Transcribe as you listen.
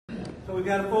So we've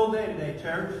got a full day today,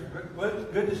 church.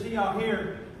 Good to see y'all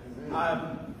here.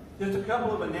 Just a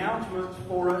couple of announcements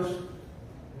for us.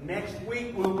 Next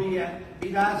week we'll be at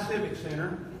Madisonville Civic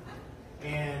Center,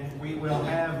 and we will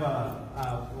have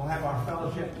we'll have our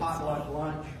fellowship potluck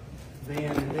lunch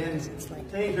then, and then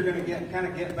things are going to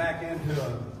get back into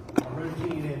a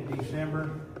routine in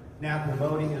December. Now that the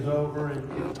voting is over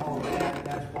and all that,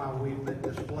 that's why we've been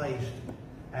displaced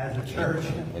as a church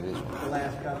the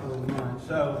last couple of months.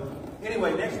 So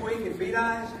anyway, next week at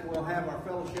Madisonville, we'll have our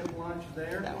fellowship lunch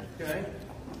there. Okay.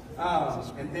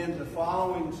 And then the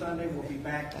following Sunday, we'll be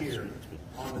back here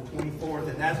on the 24th.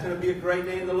 And that's going to be a great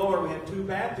day in the Lord. We have 2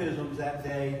 baptisms that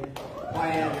day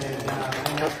planned. And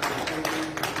that's going to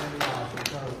be awesome.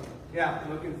 So, yeah,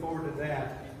 looking forward to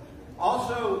that.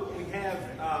 Also, we have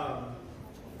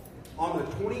on the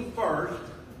 21st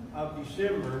of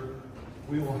December,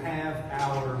 we will have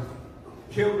our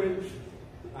children's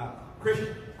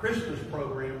Christmas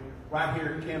program right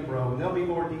here at Kimbrough. And there'll be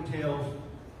more details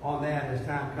on that as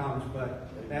time comes, but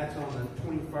that's on the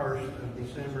 21st of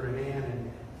December, and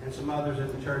Ann and some others in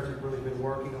the church have really been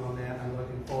working on that. I'm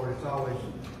looking forward.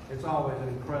 It's always an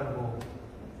incredible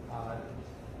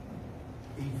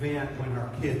event when our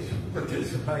kids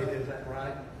participate. Is that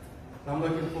right? I'm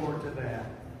looking forward to that.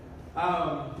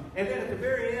 And then at the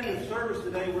very end of the service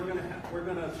today, we're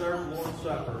going to serve Lord's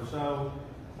Supper. So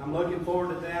I'm looking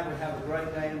forward to that. We have a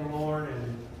great day in the Lord,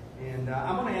 and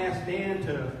I'm going to ask Dan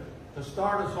to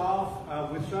start us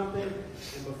off with something.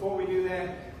 And before we do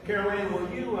that, Carol Ann, will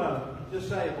you just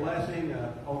say a blessing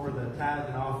over the tithe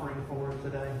and offering for us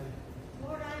today?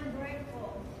 Lord, I'm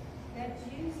grateful that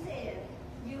you said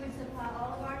you would supply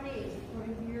all of our needs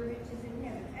according to your riches in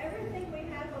heaven. Everything we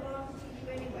have belongs to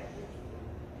you anyway.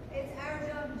 It's our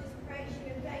job to just praise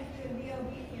you and thank you and be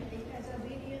obedient, because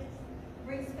obedience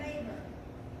brings favor.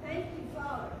 Thank you,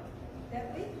 Father,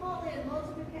 that we call in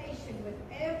multiplication with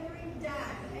every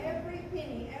dime, every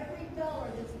penny, every dollar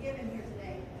that's given here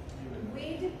today.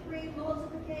 We decree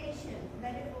multiplication,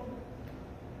 that it will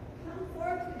come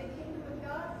forth to the kingdom of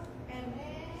God and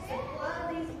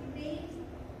supply these needs.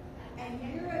 And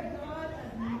you're a God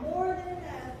of more than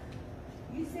enough.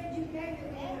 You said you gave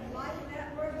your hand of life in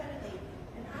that word abundantly.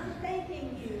 And I'm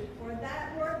thanking you for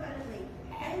that word abundantly.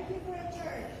 Thank you for a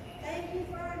church. Thank you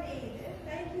for our needs.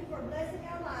 Thank you for blessing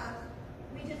our lives.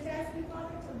 We just ask you, Father,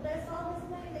 to bless all this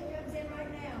money that comes in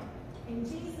right now. In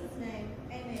Jesus' name,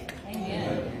 amen.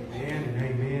 Amen. Amen and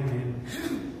amen.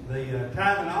 And the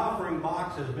tithe and offering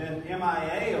box has been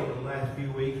MIA over the last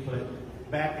few weeks, but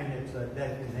back in its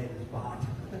designated spot.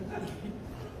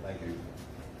 Thank you.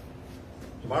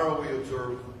 Tomorrow we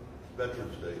observe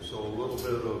Veterans Day, so a little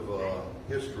bit of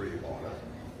history on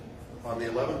it. On the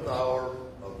 11th hour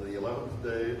of the 11th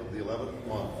day of the 11th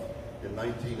month in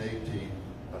 1918,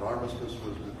 an armistice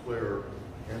was declared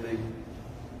ending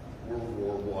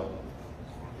World War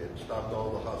I. It stopped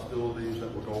all the hostilities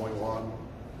that were going on,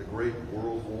 the Great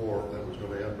World War that was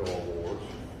going to end all wars.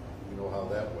 You know how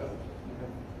that went.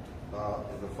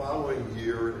 In the following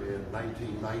year, in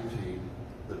 1919,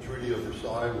 the Treaty of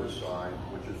Versailles was signed,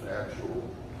 which is the actual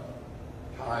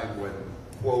time when,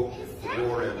 quote, the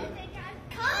war ended.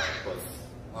 But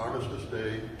Armistice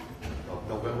Day of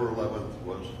November 11th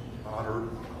was honored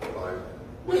by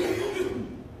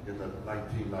Wilson in the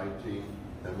 1919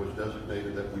 and was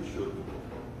designated that we should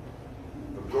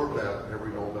observe that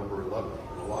every November 11th.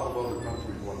 And a lot of other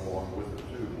countries went along with it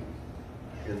too.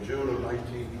 In June of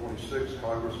 1926,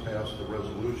 Congress passed a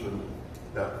resolution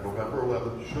that November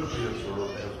 11th should be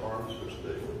observed as Armistice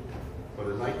Day. But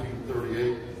in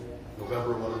 1938,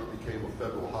 November 11th became a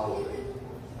federal holiday,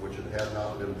 which it had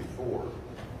not been before.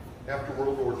 After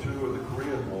World War II and the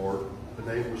Korean War,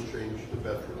 the name was changed to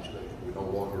Veterans Day. We no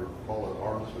longer call it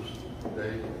Armistice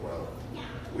Day. Well,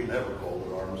 we never called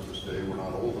it Armistice Day. We're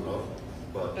not old enough,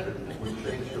 but it was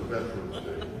changed to Veterans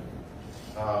Day.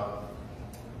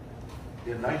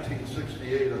 In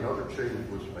 1968, another change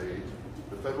was made.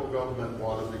 The federal government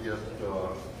wanted to get,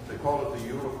 they called it the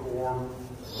Uniform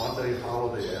Monday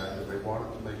Holiday Act, and they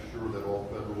wanted to make sure that all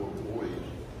federal employees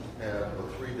had a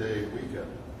 3-day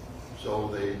weekend. So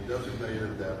they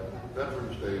designated that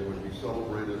Veterans Day would be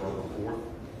celebrated on the 4th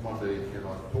Monday in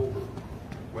October.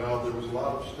 Well, there was a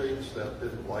lot of states that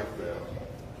didn't like that,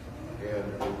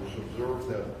 and it was observed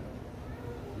that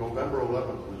November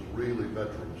 11th was really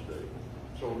Veterans Day.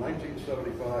 So in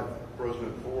 1975,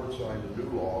 President Ford signed a new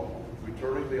law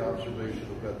returning the observation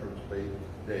of Veterans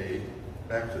Day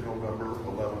back to November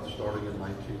 11th, starting in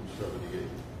 1978.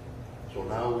 So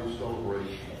now we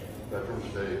celebrate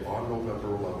Veterans Day on November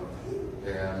 11th,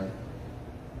 and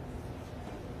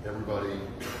everybody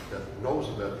that knows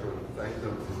a veteran, thank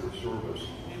them for their service.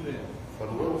 Amen. But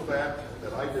a little fact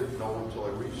that I didn't know until I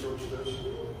researched this,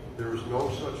 there is no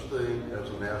such thing as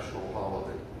a national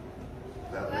holiday.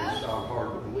 That may sound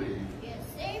hard to believe.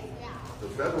 The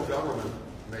federal government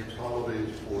makes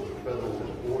holidays for the federal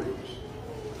employees,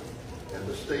 and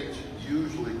the states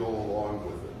usually go along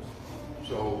with it.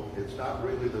 So it's not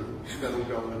really the federal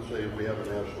government saying we have a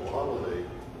national holiday.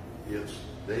 It's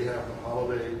they have the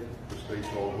holiday, the states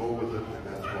all go with it, and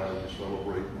that's why we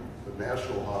celebrate the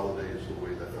national holidays the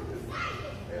way that it is.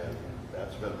 And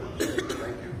that's Veterans Day.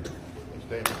 Thank you.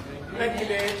 Thank you. Thank you,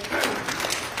 Dan.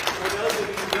 For those of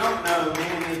you who don't know,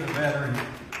 Dan is a veteran.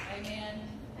 Amen.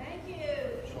 Thank you.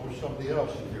 So there's somebody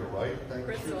else in here, right? Thank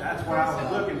you. That's what I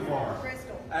was looking for.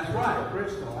 Crystal. That's right,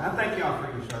 Crystal. I thank y'all for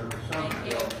your service. Thank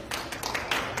you.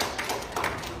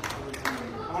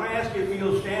 I want to ask you if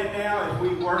you'll stand now as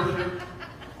we worship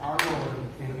our Lord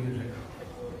in music.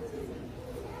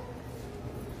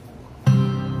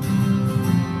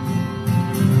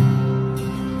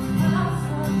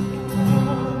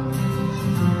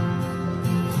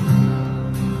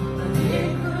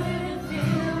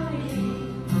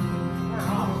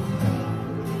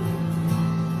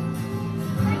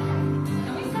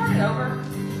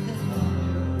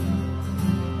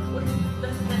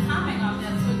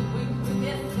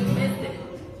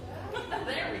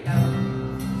 There we go.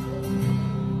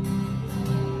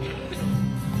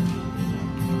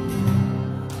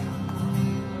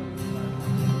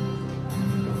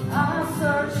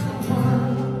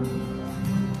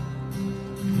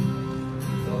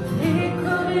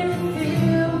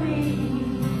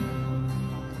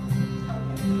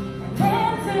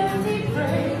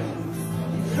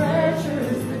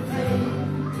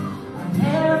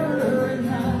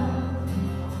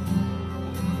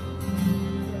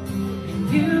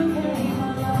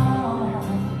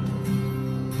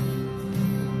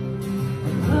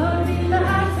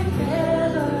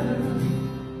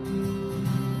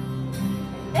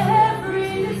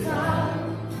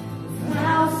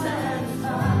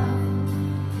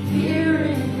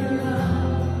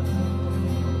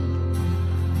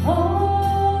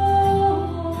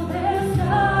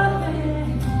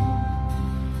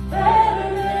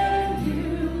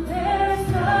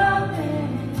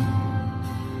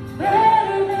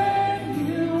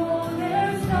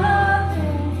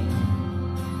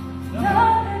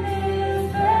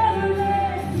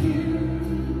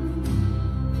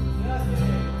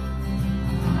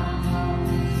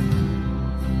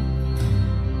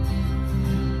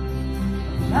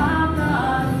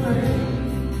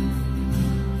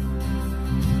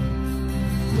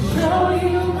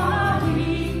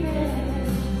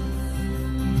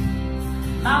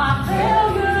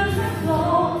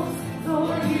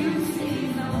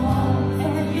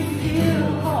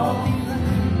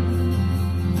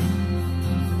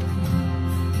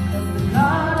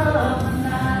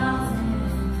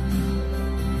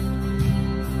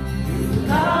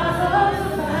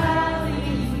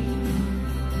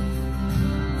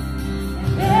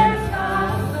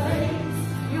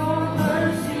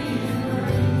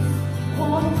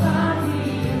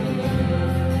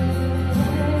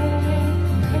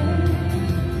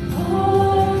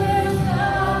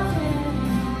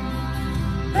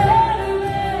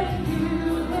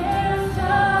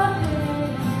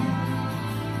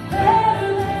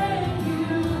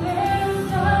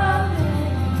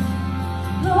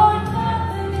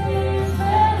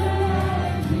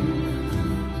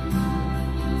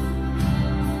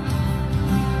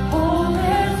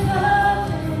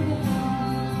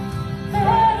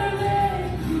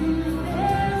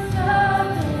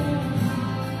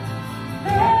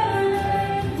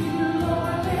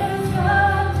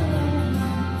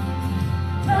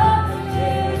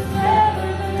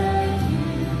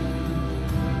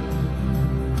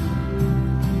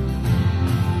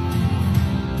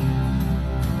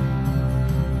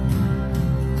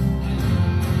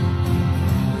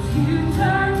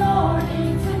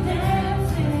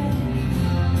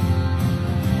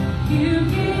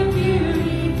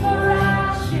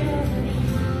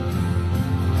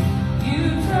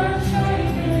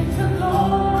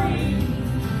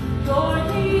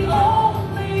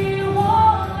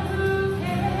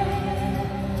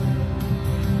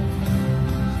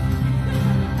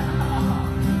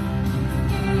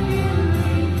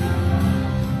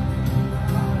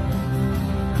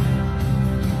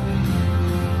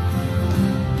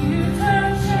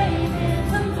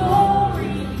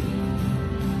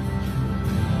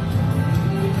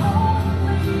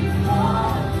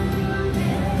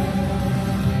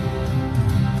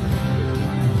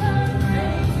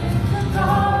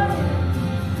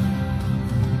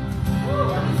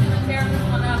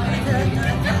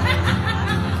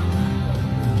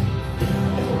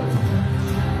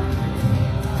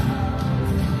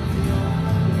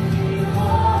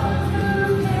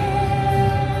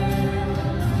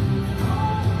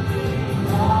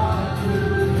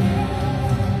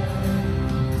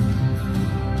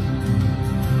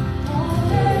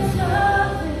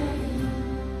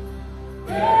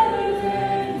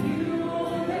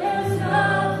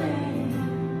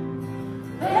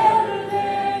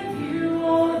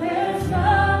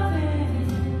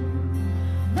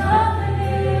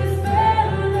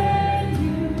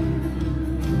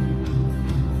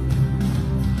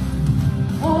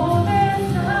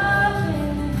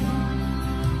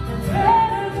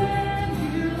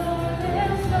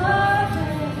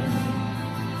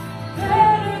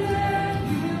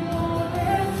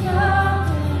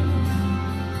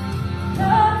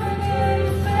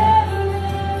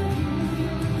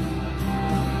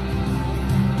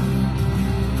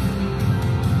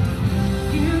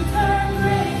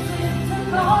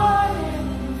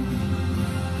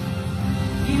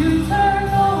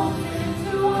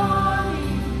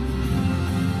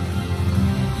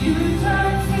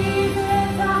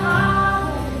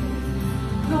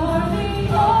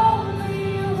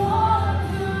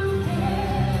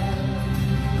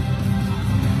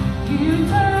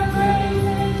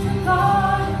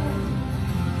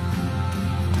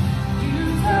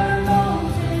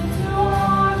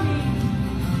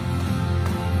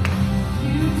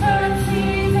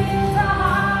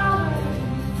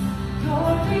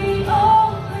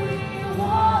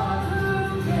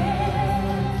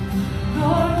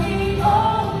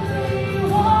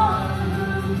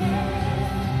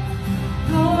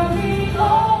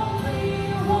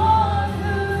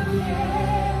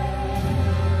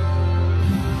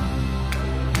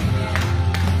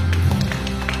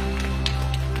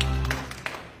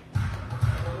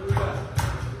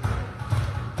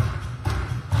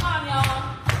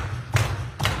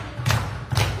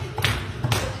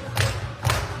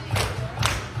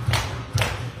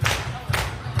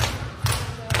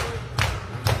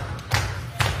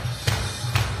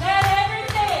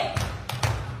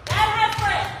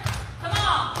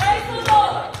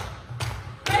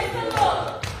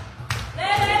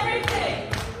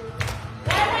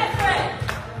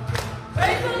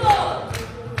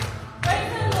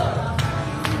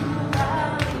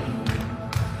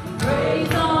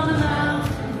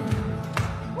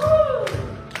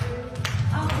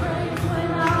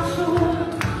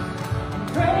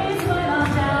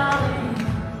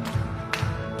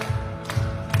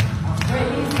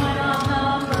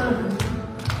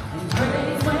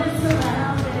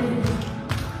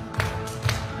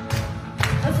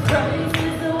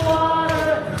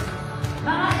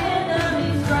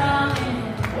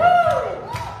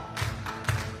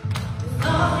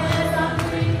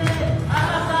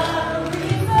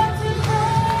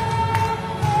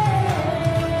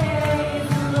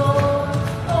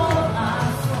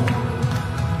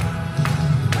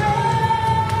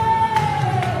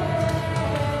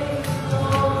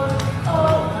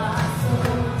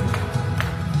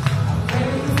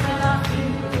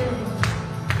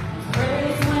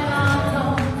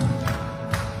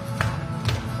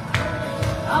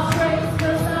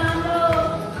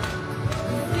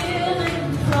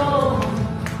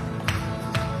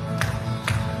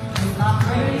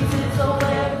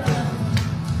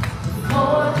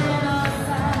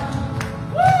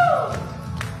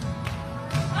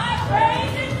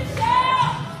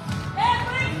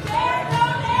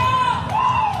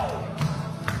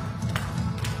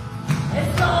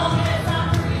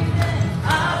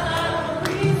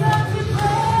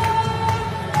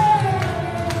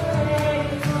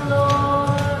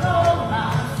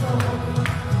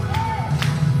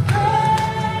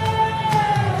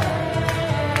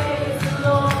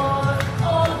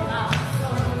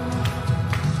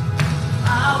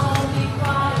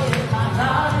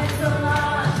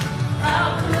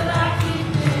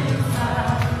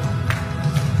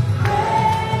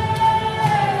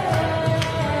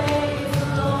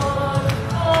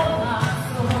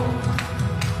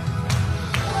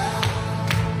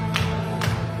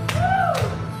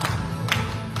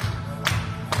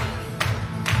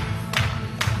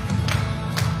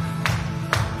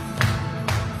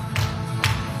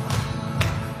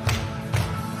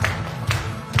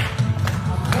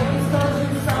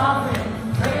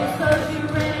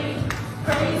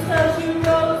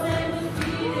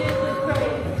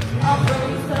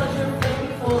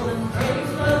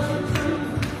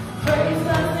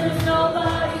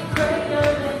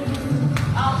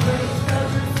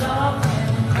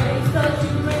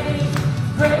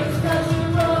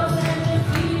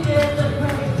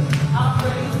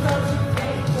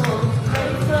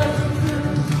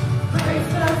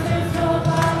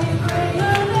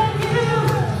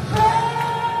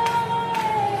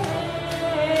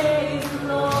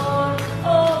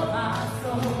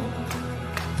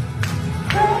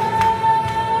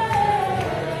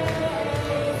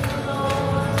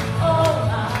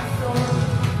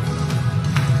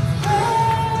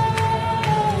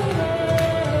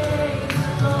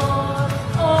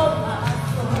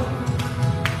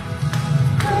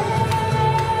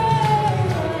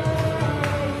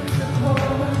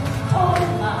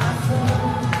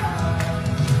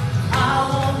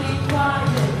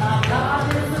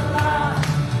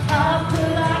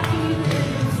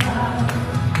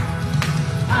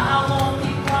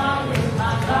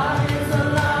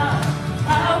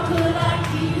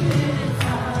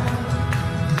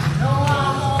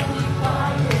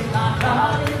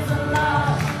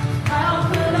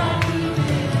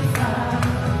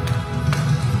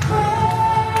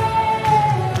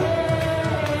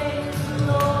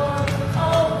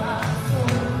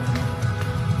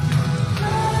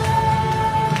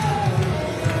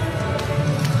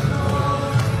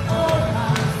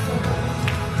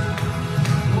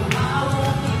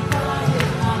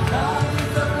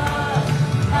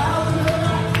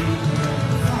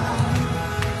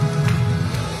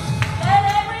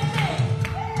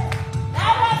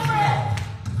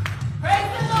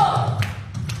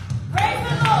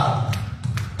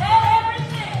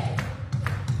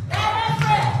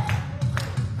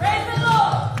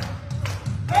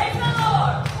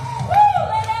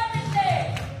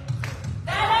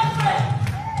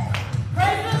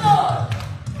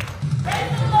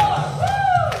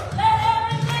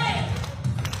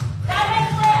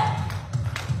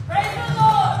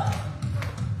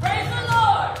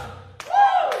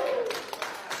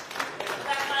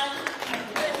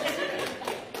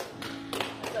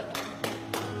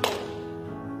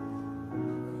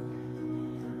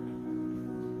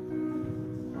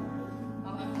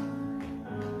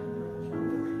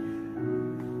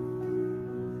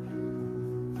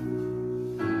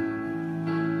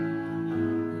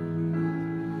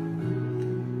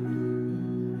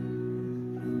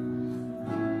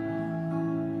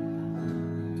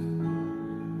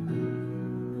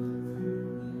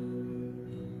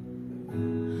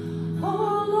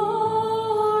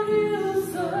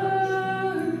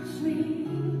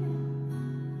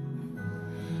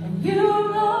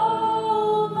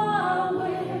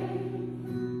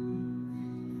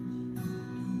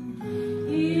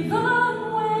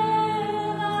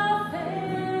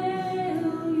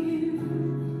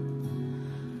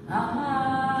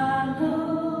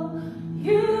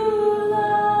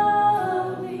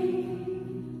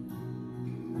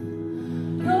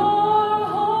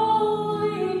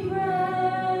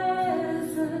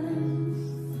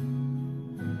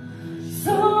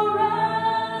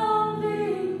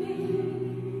 Surrounding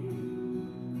me.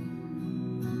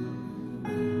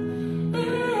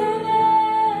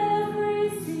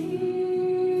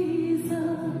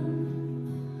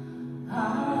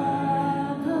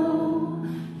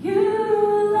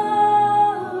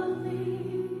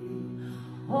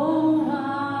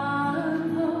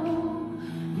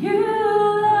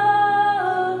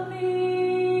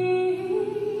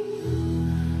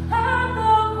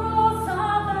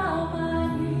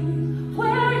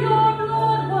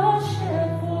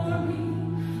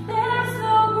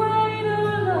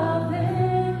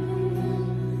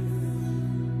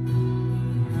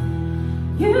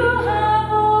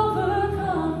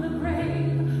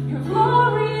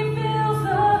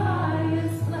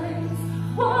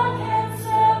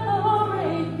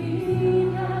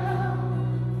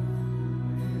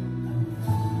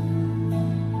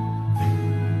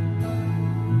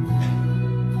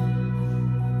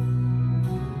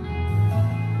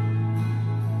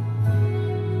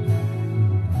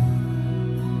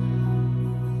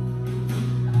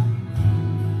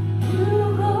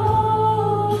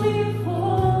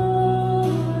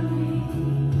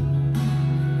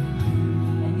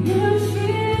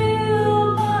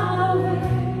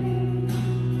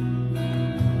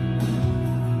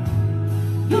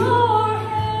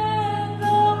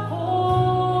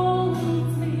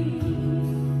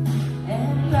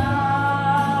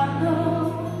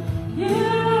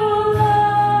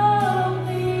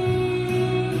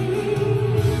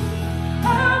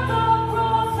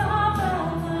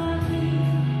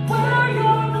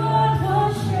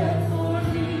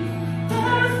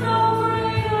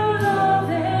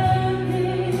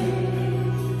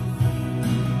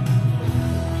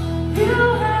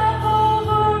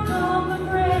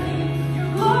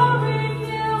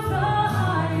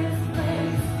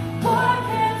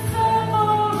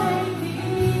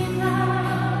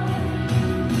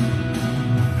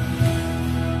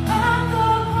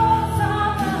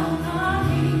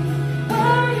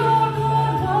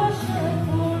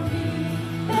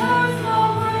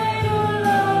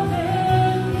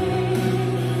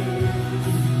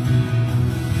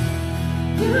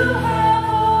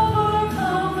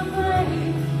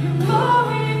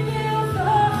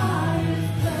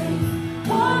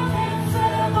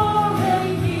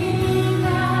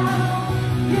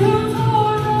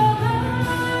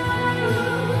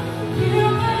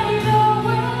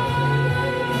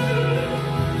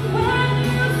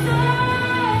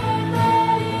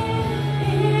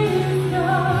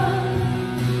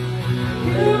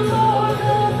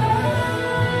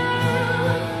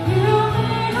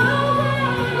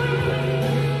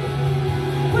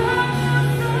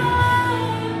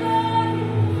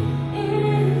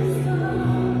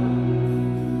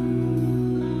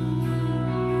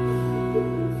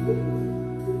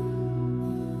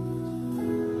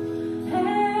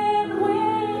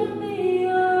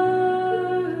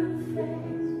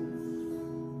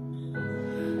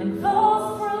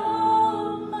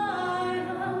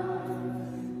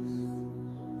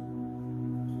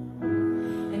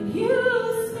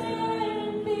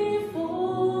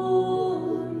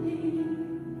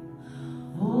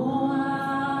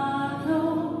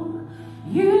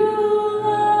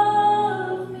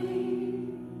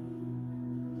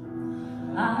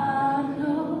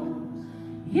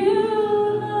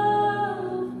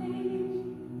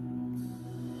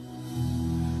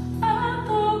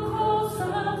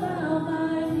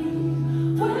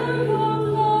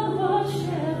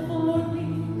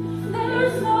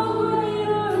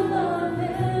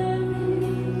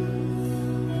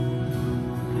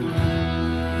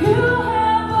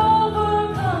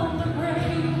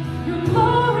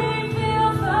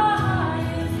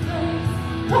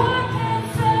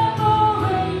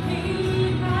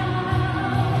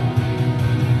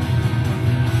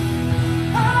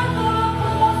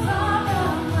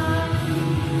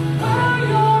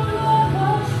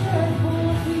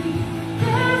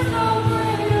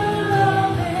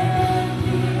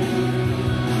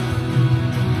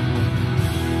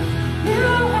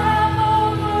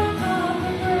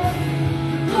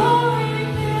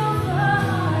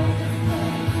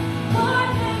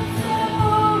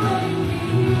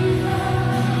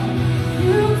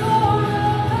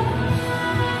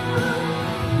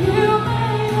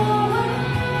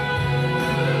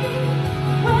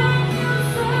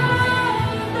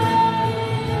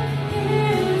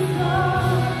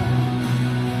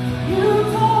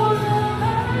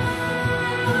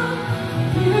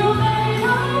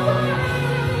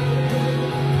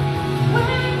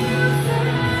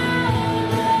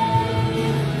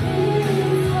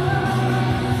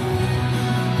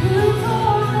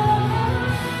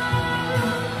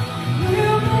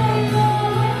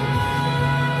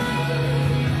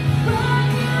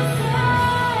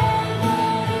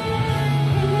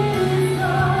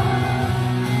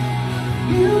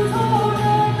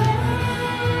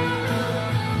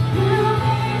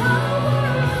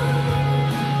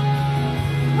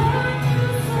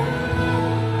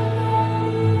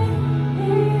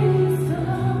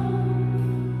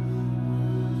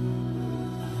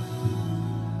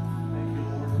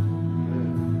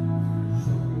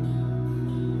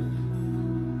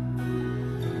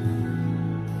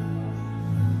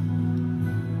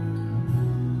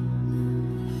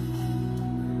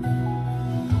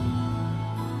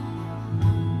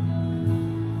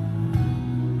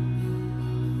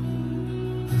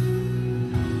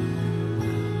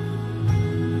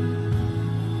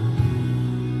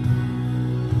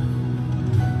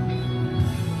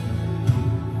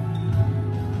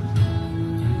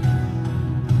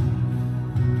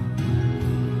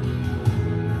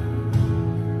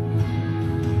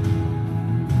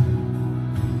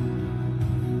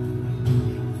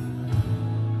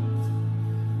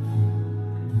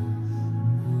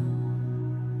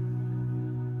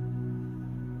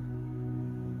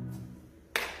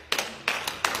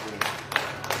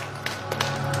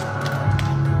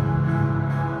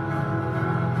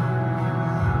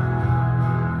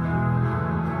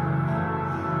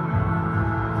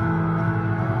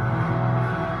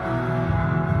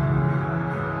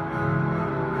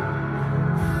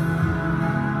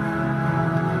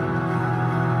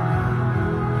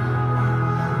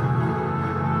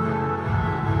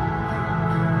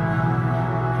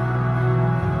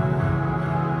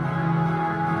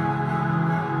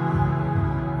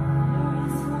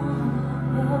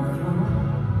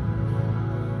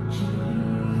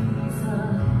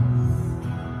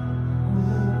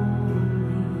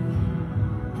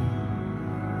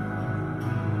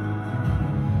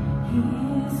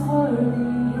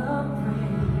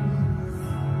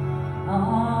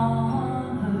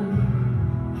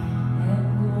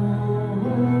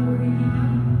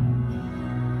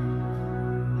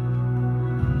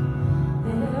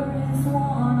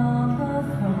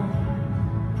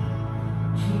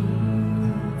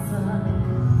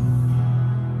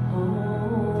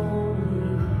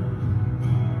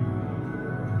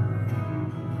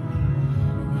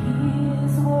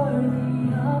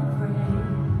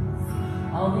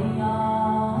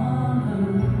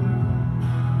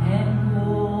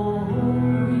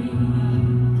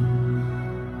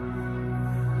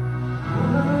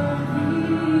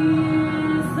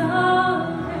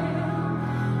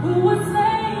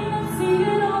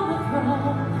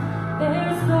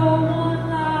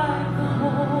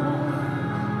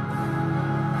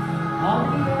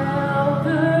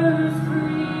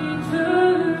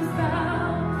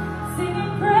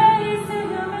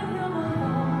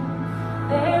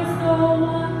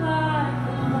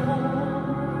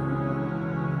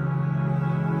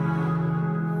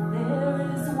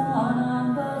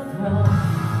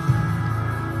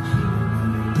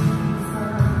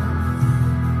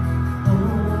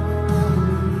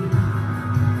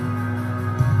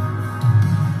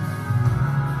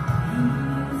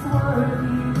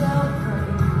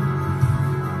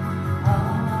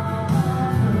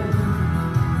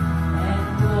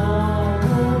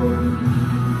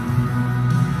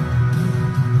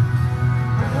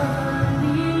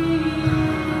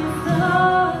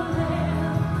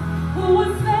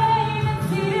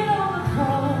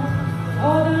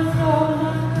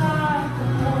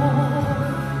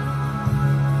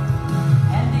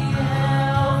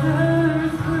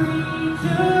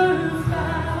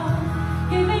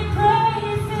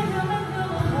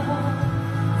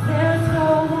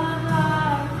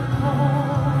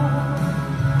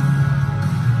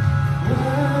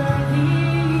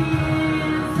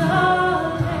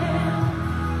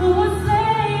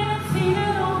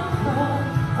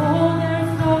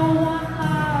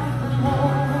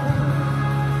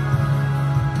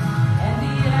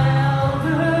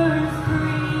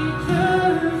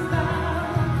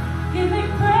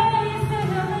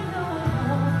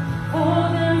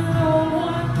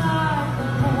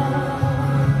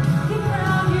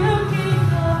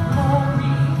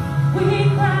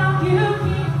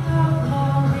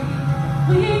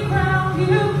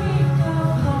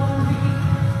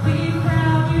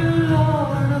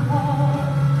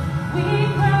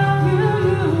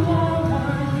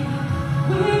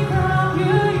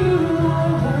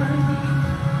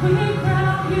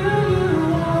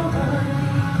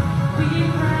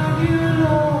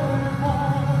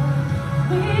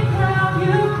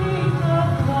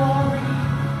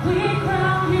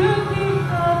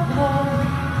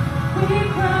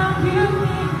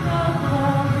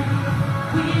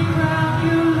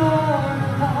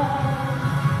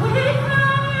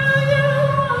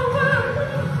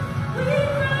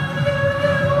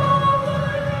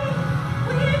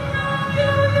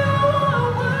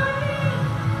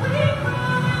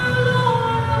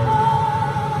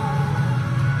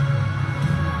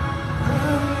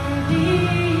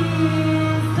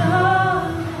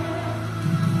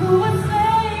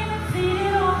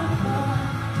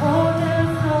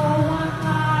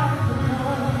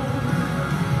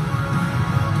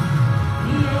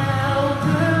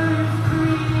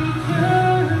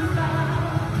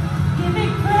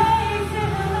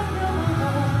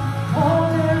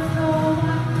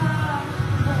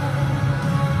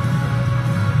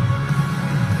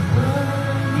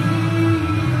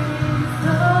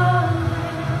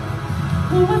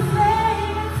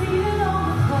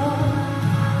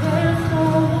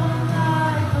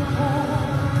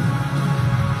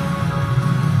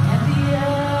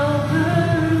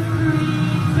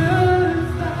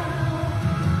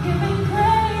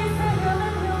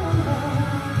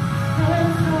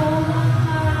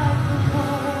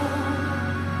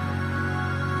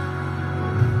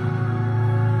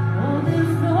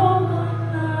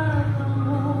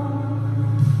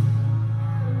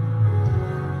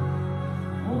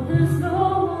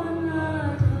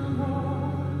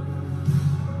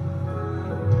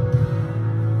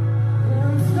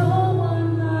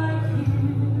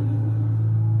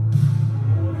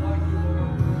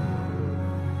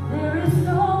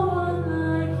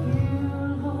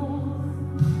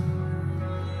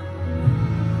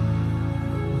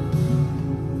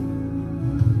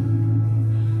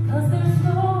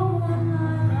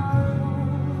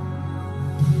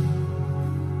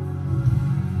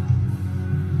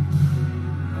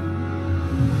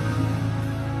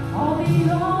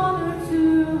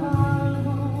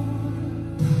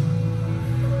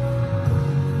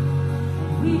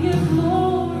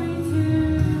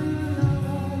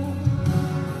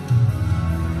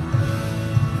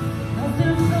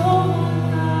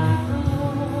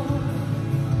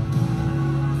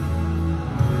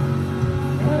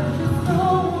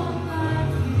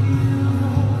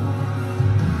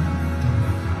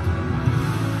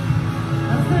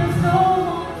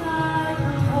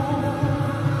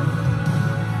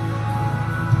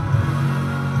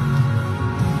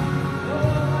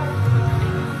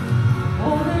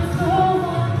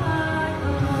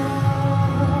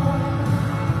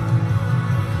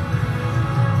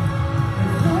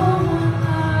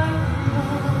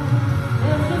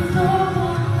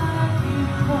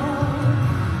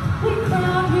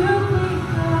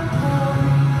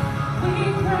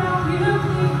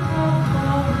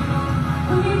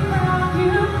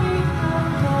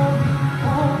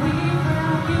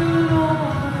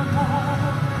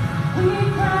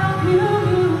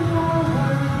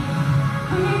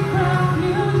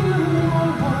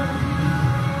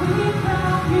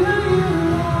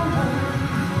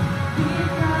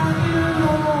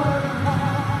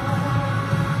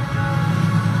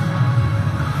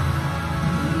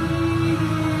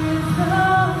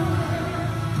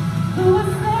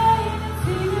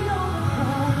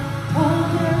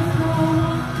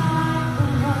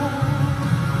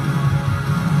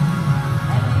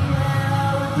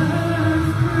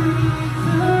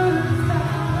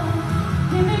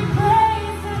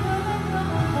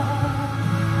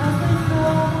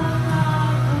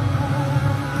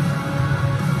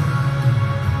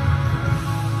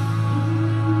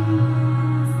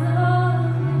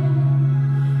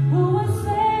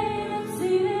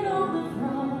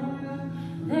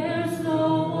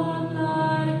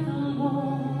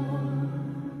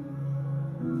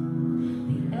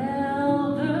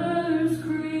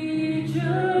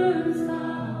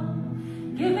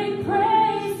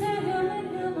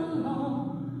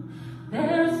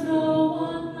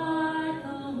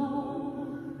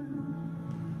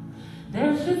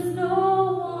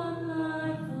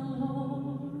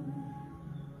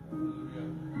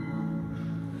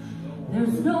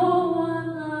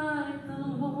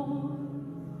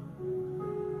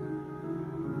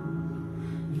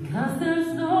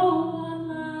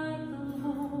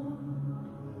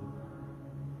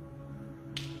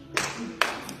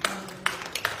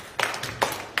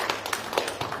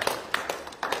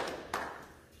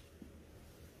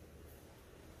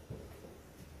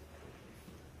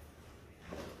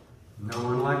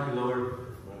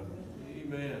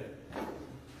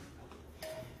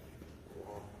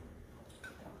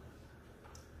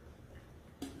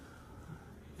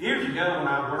 ago when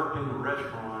I worked in the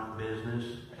restaurant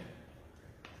business,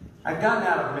 I'd gotten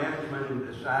out of management and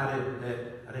decided that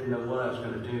I didn't know what I was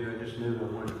going to do. I just knew I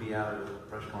wanted to be out of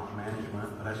restaurant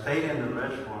management. But I stayed in the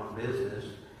restaurant business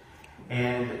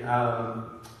and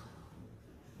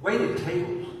waited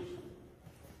tables.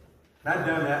 And I'd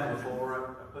done that before.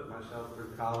 I put myself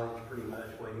through college pretty much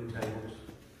waiting tables.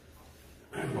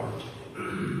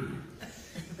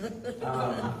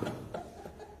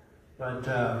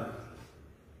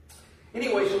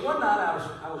 Anyway, so one night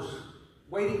I was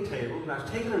waiting tables and I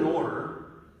was taking an order.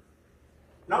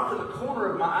 And off to the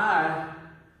corner of my eye,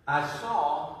 I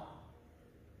saw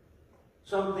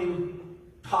something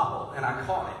topple and I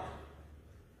caught it.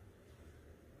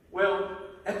 Well,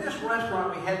 at this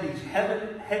restaurant we had these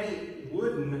heavy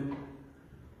wooden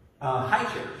high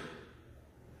chairs.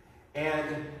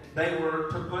 And they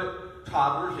were to put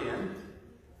toddlers in.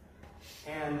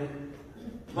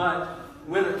 But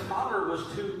when a toddler was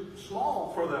too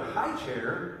small for the high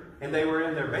chair and they were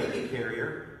in their baby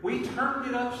carrier, we turned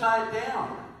it upside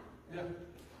down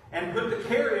and put the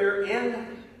carrier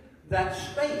in that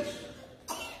space.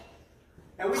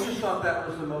 And we just thought that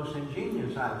was the most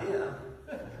ingenious idea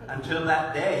until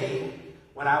that day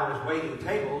when I was waiting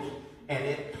tables and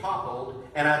it toppled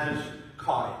and I just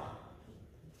caught it.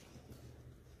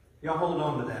 Y'all hold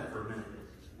on to that for a minute.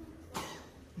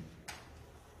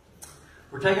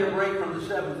 We're taking a break from the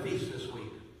 7 feasts this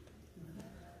week.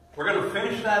 We're going to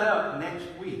finish that up next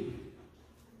week.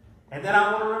 And then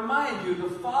I want to remind you the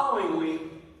following week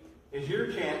is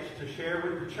your chance to share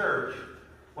with the church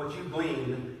what you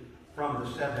gleaned from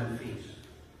the 7 feasts.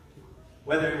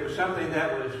 Whether it was something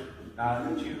that was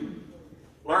that you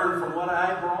learned from what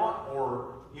I brought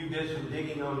or you did some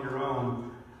digging on your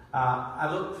own.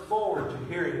 I look forward to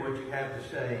hearing what you have to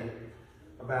say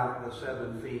about the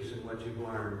 7 feasts and what you've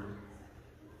learned.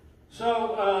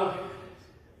 So,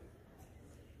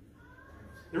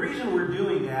 the reason we're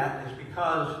doing that is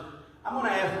because I'm going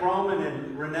to ask Roman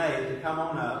and Renee to come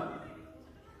on up.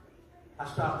 I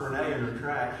stopped Renee in her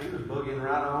tracks. She was boogieing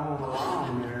right on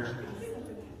along there.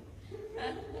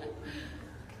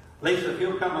 Lisa, if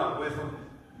you'll come up with them.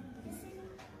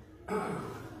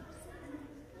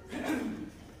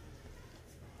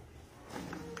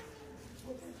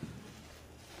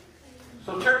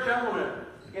 So, church, I want to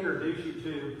introduce you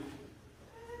to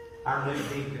our new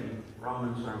deacon,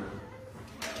 Roman Sermon.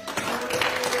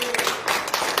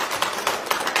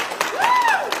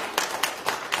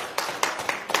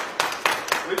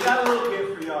 We've got a little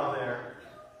gift for y'all there.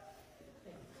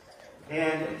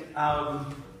 And so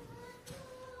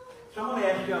I'm going to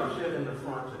ask y'all to sit in the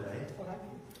front today.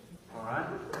 All right?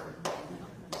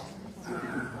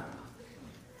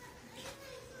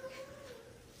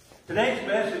 Today's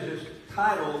message is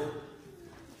titled,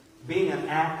 Being an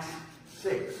Acts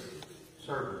 6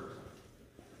 Servant.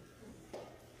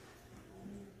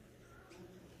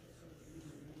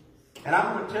 And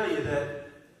I'm going to tell you that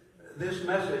this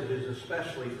message is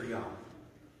especially for y'all.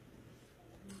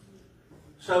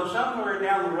 So somewhere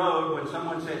down the road when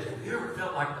someone says, have you ever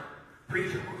felt like the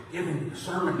preacher was giving a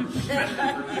sermon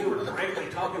especially for you or directly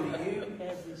talking to you?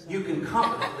 You can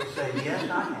confidently say, yes,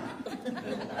 I have.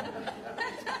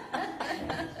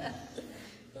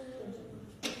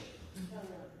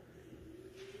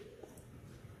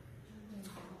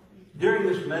 During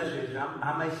this message,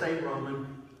 I may say Roman,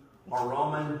 or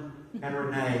Roman and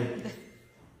Renee,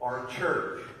 or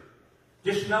church.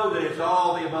 Just know that it's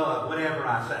all the above, whatever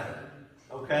I say.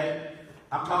 Okay?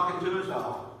 I'm talking to us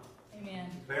all. Amen.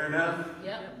 Fair enough?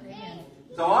 Yep. Amen.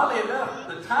 So oddly enough,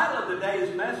 the title of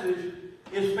today's message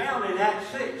is found in Acts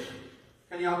 6.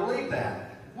 Can y'all believe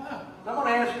that? Wow. I'm going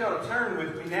to ask y'all to turn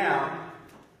with me now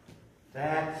to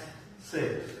Acts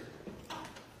 6.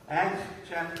 Acts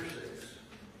chapter 6.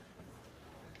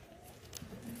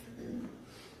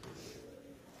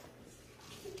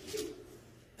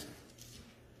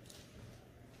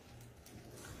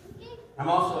 I'm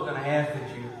also going to ask that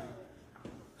you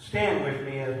stand with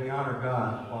me as we honor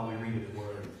God while we read His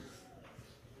Word.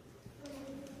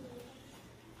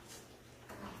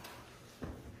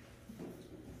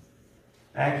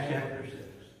 Acts chapter 6.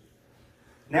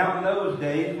 Now in those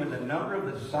days, when the number of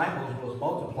the disciples was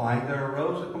multiplying, there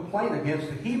arose a complaint against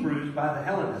the Hebrews by the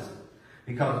Hellenists,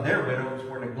 because their widows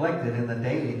were neglected in the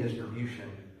daily distribution.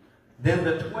 Then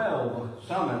the 12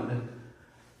 summoned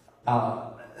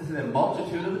the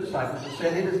multitude of the disciples and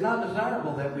said, it is not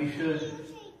desirable that we should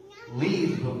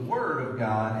leave the word of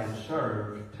God and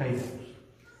serve tables.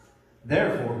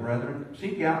 Therefore, brethren,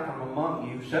 seek out from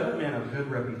among you 7 men of good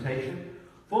reputation,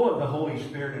 full of the Holy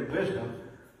Spirit and wisdom,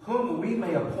 whom we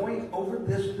may appoint over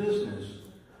this business.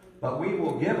 but we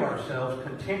will give ourselves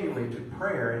continually to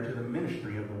prayer and to the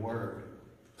ministry of the word.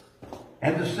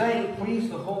 And the saying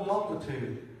pleased the whole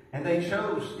multitude, and they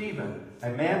chose Stephen, a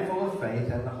man full of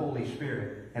faith and the Holy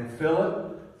Spirit, and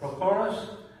Philip,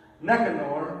 Prochorus,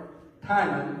 Nicanor,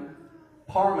 Timon,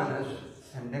 Parmenas,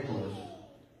 and Nicholas,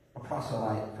 a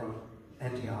proselyte from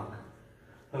Antioch,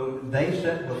 whom they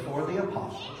set before the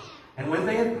apostles. And when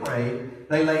they had prayed,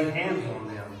 they laid hands on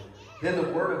them. Then the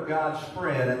word of God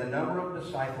spread, and the number of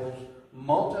disciples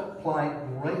multiplied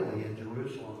greatly in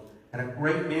Jerusalem, and a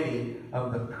great many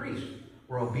of the priests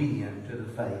were obedient to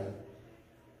the faith.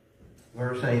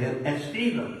 Verse 8, and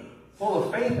Stephen, full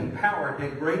of faith and power,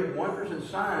 did great wonders and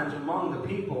signs among the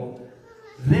people.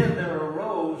 Then there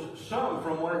arose some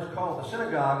from what is called the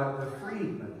synagogue of the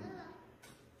freedmen,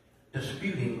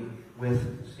 disputing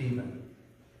with Stephen.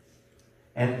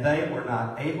 And they were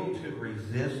not able to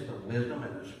resist the wisdom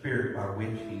and the spirit by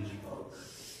which he spoke.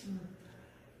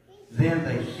 Then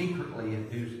they secretly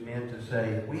induced men to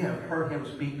say, we have heard him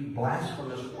speak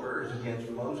blasphemous words against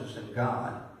Moses and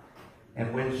God.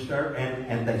 And they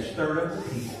stirred up the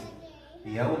people,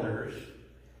 the elders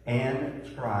and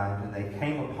scribes, and they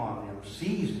came upon him,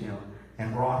 seized him,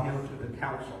 and brought him to the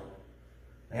council.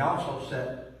 They also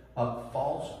set up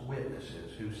false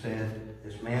witnesses who said,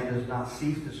 this man does not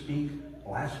cease to speak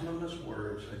blasphemous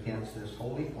words against this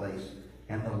holy place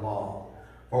and the law.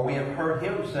 For we have heard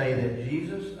him say that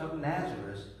Jesus of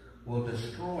Nazareth will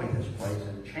destroy this place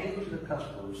and change the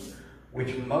customs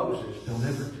which Moses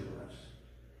delivered to us.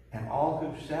 And all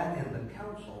who sat in the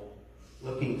council,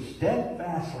 looking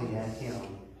steadfastly at him,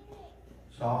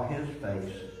 saw his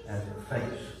face as the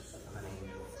face of an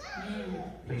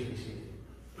angel. Please be seated.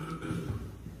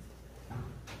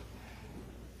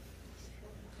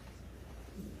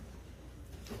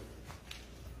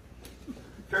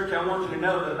 Church, I want you to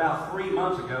know that about 3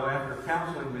 months ago, after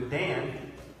counseling with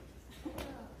Dan,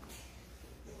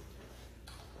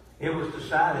 it was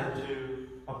decided to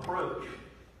approach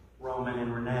Roman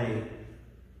and Renee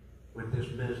with this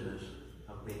business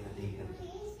of being a deacon.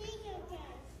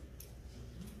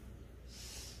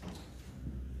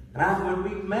 And when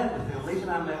we met with them, Lisa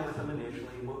and I met with them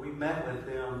initially. When we met with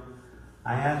them,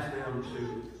 I asked them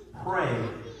to pray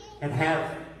and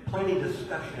have plenty of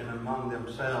discussion among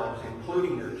themselves,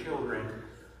 including their children,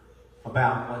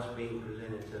 about what's being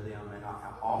presented to them and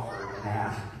offered and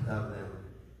asked of them.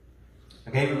 I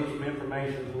gave them some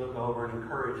information to look over and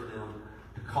encouraged them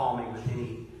to call me with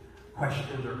any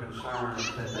questions or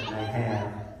concerns that they may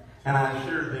have. And I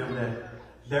assured them that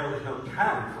there was no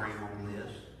time frame on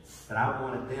this, that I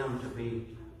wanted them to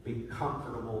be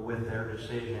comfortable with their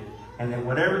decision, and that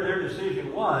whatever their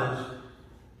decision was,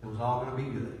 it was all going to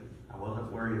be good. I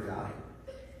wasn't worried about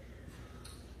it.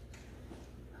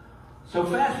 So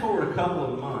fast forward a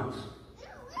couple of months.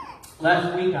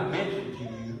 Last week I mentioned to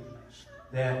you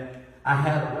that I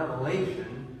had a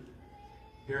revelation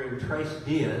during Trace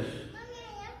Diaz,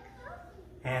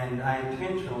 and I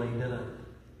intentionally didn't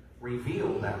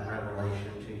reveal that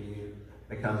revelation to you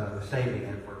because I was saving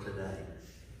it for today.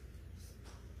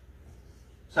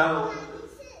 So,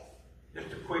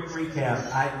 just a quick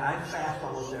recap. I fast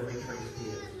almost every Trace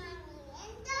Diaz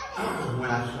when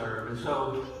I serve, and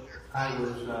so I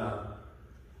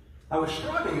was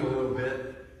struggling a little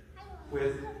bit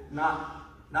with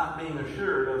not being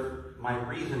assured of my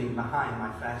reasoning behind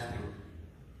my fasting,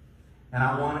 and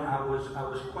I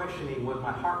was questioning, was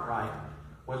my heart right?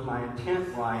 Was my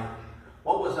intent right?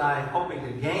 What was I hoping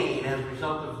to gain as a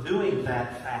result of doing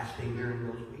that fasting during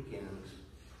those weekends?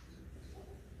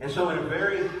 And so, in a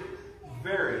very,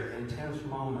 very intense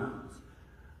moment,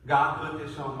 God put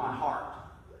this on my heart.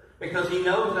 Because he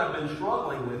knows I've been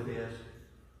struggling with this,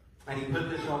 and he put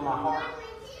this on my heart.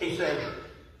 He said,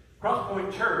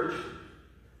 Crosspoint Church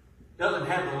doesn't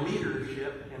have the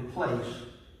leadership in place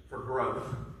for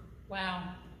growth.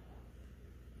 Wow.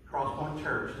 Crosspoint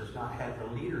Church does not have the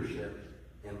leadership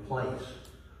in place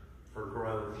for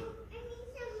growth.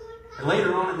 And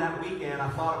later on in that weekend, I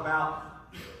thought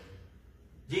about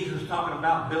Jesus talking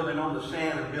about building on the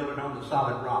sand and building on the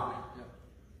solid rock.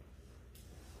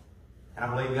 And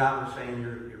I believe God was saying,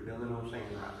 you're building on sand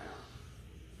right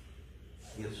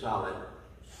now. Get solid.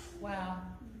 Wow.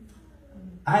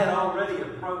 I had already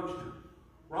approached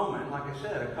Roman, like I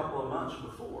said, a couple of months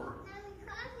before.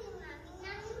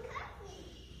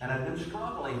 And I've been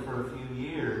struggling for a few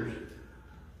years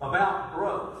about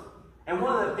growth. And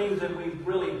one of the things that we've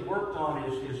really worked on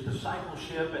is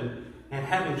discipleship and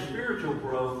having spiritual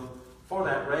growth for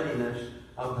that readiness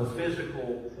of the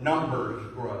physical numbers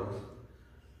growth.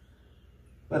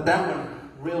 But that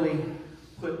one really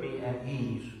put me at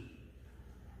ease.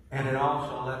 And it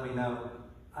also let me know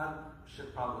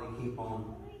should probably keep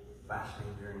on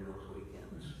fasting during those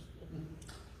weekends.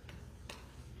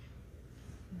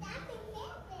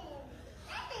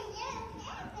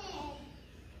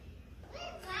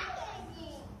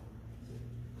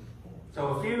 So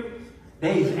a few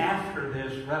days after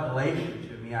this revelation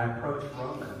to me, I approached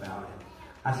Roman about it.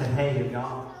 I said, hey, have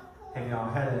y'all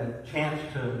had a chance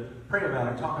to pray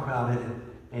about it, talk about it,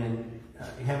 and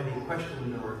you have any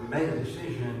questions or you made a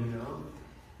decision, you know?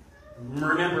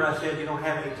 Remember I said you don't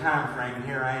have any time frame, and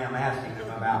here I am asking him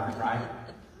about it, right?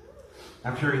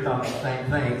 I'm sure he thought the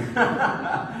same thing.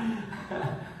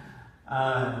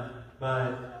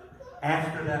 But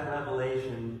after that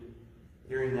revelation,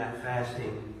 during that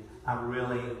fasting, I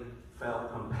really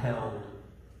felt compelled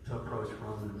to approach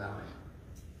Roman about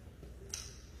it.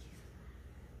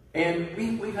 And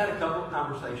we've had a couple of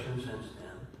conversations since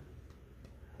then.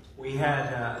 We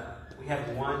had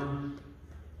one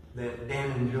that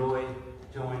Dan and Joy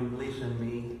joined Lisa and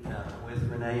me with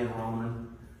Renee and Roman.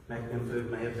 Mexican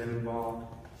food may have been involved.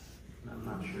 I'm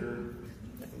not sure.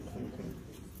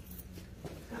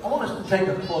 I want us to take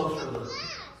a closer look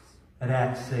at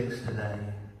Acts 6 today.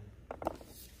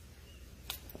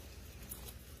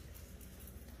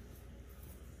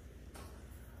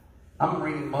 I'm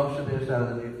reading most of this out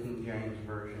of the New King James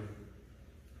Version.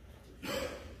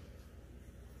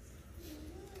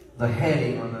 The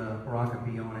heading or the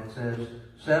pericope on it says,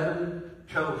 7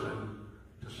 chosen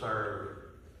to serve.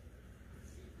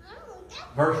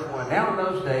 Verse 1, now in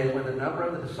those days when the number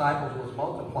of the disciples was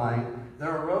multiplying,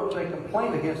 there arose a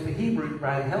complaint against the Hebrews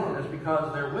by the Hellenists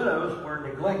because their widows were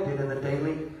neglected in the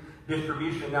daily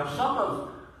distribution. Now some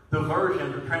of the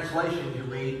versions or translations you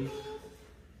read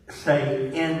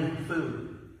say in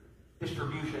food,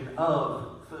 distribution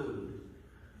of food.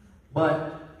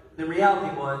 But the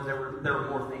reality was there were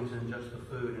more things than just the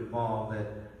food involved,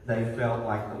 that they felt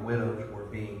like the widows were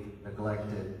being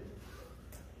neglected.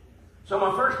 So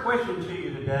my first question to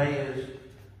you today is,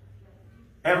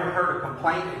 ever heard a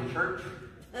complaint in church?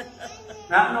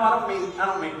 Now, no, I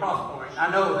don't mean Cross Point. I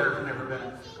know there's never been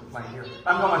a complaint here.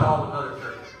 I'm talking about all the other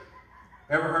churches.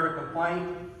 Ever heard a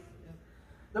complaint?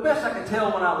 The best I could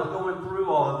tell when I was going through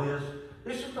all of this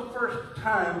is the first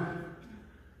time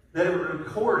that it was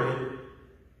recorded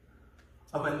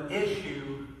of an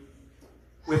issue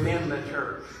within the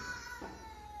church.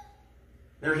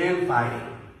 There's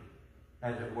infighting,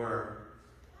 as it were.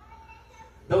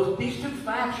 These two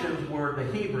factions were the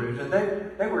Hebrews, and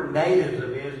they were natives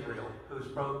of Israel who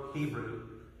spoke Hebrew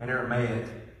and Aramaic.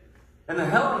 And the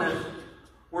Hellenists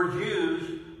were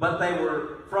Jews, but they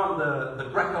were from the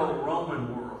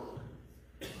Greco-Roman world,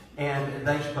 and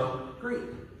they spoke Greek.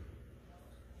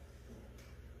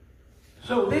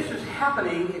 So this is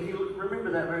happening, if you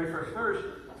remember that very first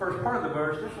part of the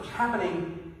verse, this was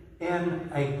happening in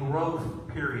a growth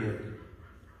period.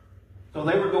 So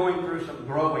they were going through some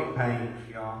growing pains,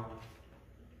 y'all.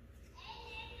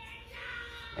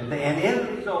 And in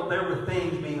the result, there were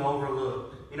things being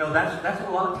overlooked. You know, that's a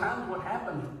lot of times what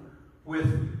happens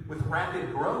with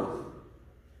rapid growth.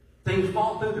 Things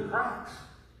fall through the cracks.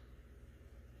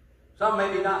 Some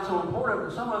maybe not so important,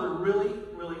 but some other really,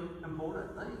 really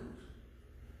important things.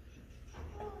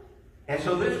 And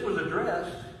so this was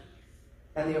addressed,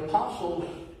 and the apostles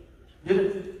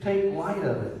didn't take light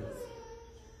of it.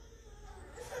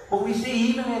 But we see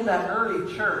even in that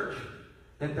early church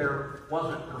that there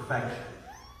wasn't perfection.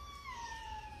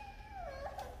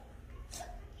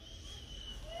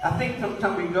 I think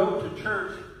sometimes we go to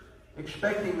church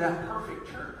expecting that perfect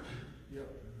church.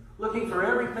 Looking for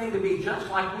everything to be just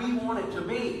like we want it to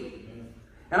be.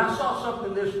 And I saw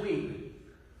something this week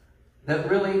that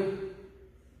really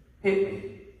hit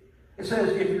me. It says,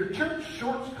 if your church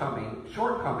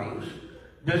shortcomings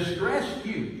distress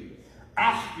you,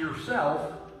 ask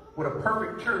yourself, would a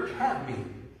perfect church have me?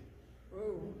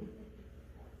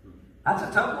 That's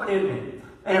a tough one, isn't it?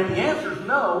 And if the answer is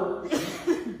no,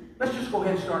 let's just go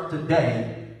ahead and start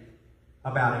today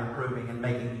about improving and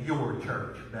making your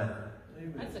church better.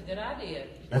 That's a good idea.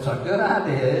 That's a good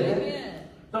idea. Amen.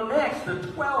 So next, the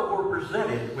 12 were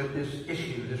presented with this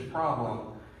issue, this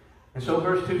problem. And so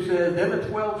verse 2 says, then the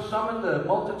 12 summoned the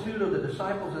multitude of the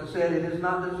disciples and said, it is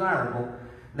not desirable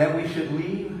that we should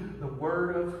leave the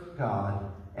word of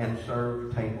God and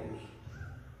serve tables.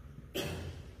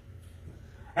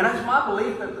 And it's my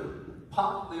belief that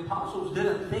the apostles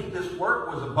didn't think this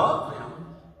work was above them.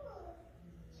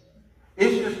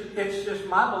 It's just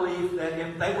my belief that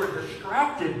if they were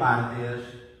distracted by this,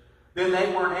 then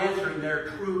they weren't answering their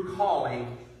true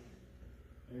calling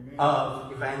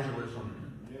of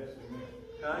evangelism. Yes,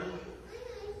 okay?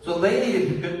 So they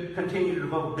needed to continue to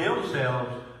devote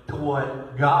themselves to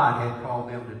what God had called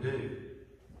them to do.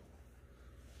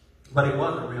 But it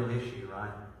was a real issue,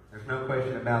 right? There's no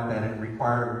question about that. It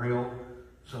required a real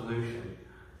solution.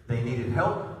 They needed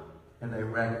help, and they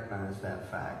recognized that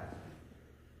fact.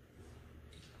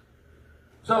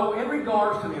 So, in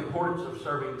regards to the importance of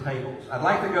serving tables, I'd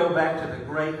like to go back to the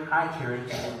Great High Church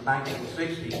in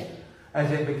 1960,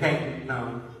 as it became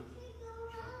known,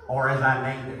 or as I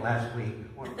named it last week.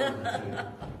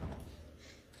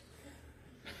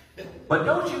 But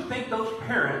don't you think those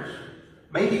parents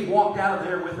maybe walked out of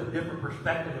there with a different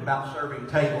perspective about serving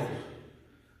tables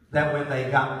than when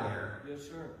they got there? Yes,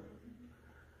 sir.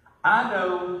 I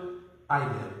know I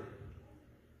did.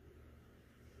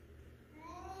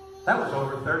 That was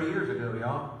over 30 years ago,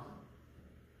 y'all.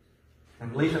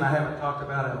 And Lisa and I haven't talked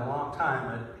about it in a long time,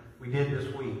 but we did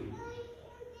this week.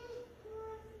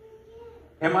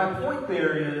 And my point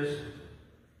there is,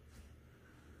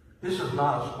 this is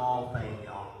not a small thing,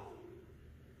 y'all.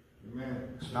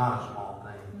 Amen. It's not a small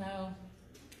thing. No.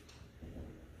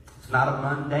 It's not a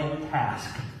mundane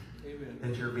task Amen.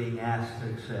 that you're being asked to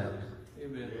accept.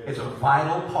 Amen. It's a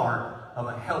vital part of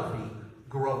a healthy,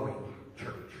 growing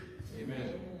church.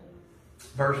 Amen.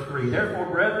 Verse 3, therefore,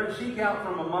 brethren, seek out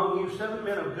from among you 7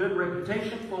 men of good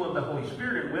reputation, full of the Holy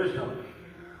Spirit and wisdom,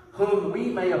 whom we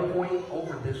may appoint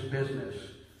over this business.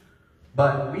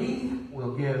 But we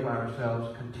will give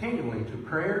ourselves continually to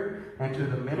prayer and to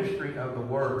the ministry of the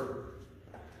word.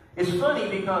 It's funny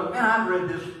because, man, I've read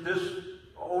this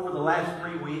over the last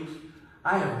 3 weeks.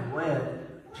 I have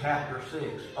read chapter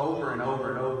 6 over and over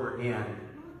and over again.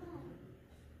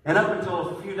 And up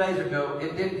until a few days ago,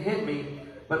 it didn't hit me.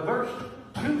 But verse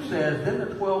 2 says, then the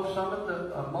 12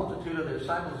 summoned a multitude of the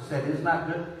disciples and said, it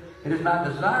is not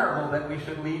desirable that we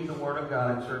should leave the word of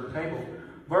God and serve table.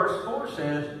 Verse 4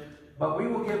 says, but we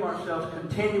will give ourselves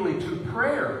continually to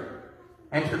prayer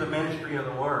and to the ministry of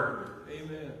the word.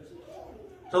 Amen.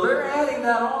 So they're adding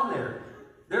that on there.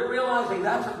 They're realizing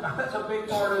that's a big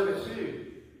part of it too.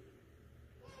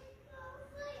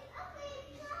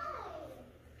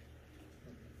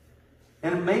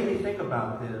 And it made me think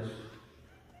about this.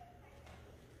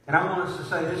 And I want us to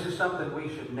say this is something we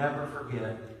should never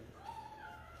forget.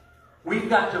 We've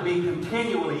got to be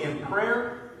continually in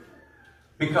prayer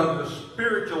because the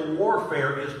spiritual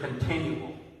warfare is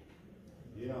continual.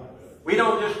 Yeah. We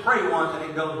don't just pray once and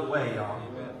it goes away, y'all.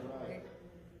 Amen.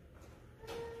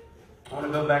 I want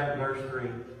to go back to verse 3.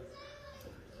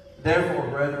 Therefore,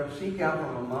 brethren, seek out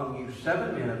from among you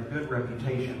 7 men of good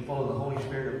reputation, full of the Holy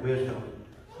Spirit of wisdom,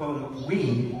 whom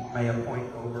we may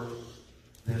appoint over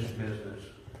this business.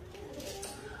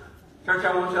 Church,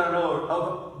 I want you to know,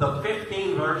 of the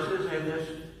 15 verses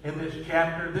in this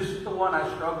chapter, this is the one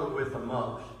I struggled with the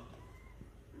most.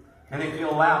 And if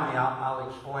you'll allow me, I'll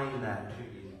explain that to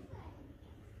you.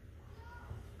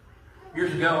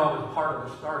 Years ago, I was part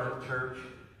of a startup church,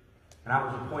 and I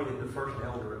was appointed the first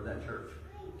elder of that church.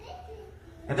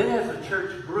 And then as the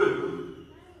church grew,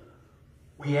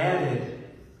 we added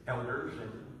elders,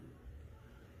 and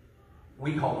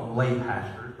we call them lay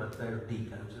pastors, but they're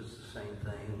deacons. It's the same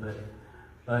thing.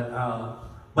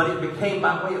 But it became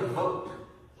by way of vote.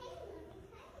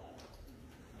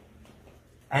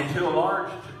 And to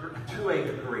a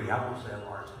degree, I won't say a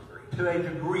large degree, to a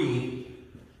degree,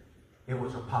 it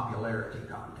was a popularity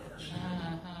contest.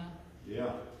 Uh-huh.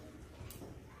 Yeah.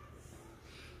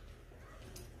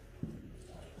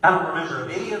 I don't remember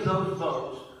of any of those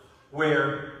votes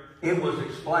where it was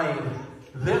explained,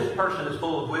 this person is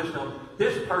full of wisdom,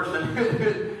 this person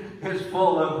is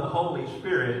full of the Holy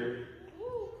Spirit.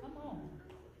 Ooh, come on.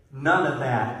 None of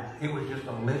that. It was just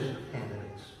a list of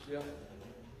candidates. Yeah.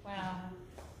 Wow.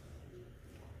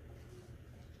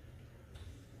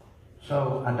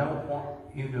 So I don't want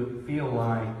you to feel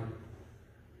like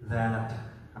that,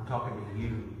 I'm talking to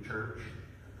you, church.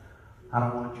 I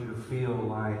don't want you to feel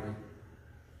like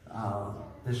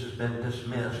this has been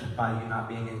dismissed by you not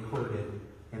being included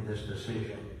in this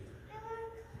decision.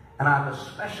 And I've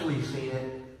especially seen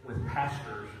it with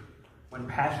pastors, when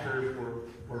pastors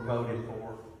were voted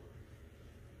for.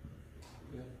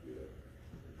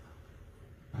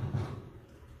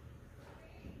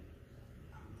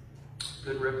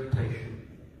 Good reputation,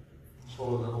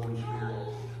 full of the Holy Spirit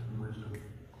and wisdom.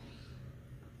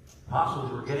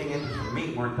 Apostles were getting into some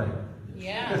meat, weren't they?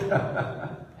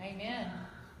 Yeah. Amen.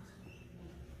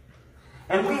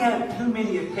 And we had too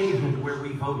many occasions where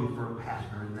we voted for a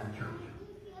pastor in that church.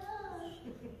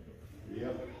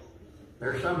 Yep.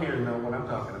 There's some here who know what I'm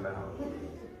talking about.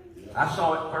 I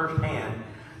saw it firsthand.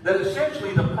 That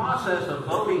essentially the process of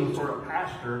voting for a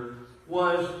pastor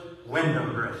was window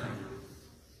dressing.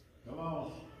 Come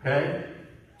on. Okay?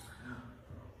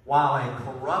 while a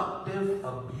corruptive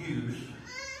abuse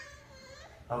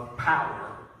of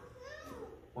power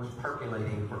was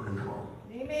percolating for control.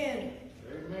 Amen.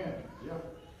 Amen. Yeah.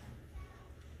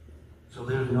 So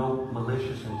there's no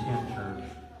malicious intent, church,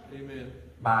 Amen.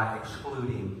 by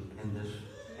excluding in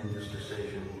this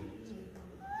decision.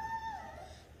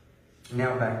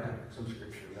 Now back to some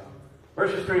scripture, y'all.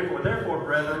 Verses 3 and 4. Therefore,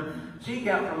 brethren, seek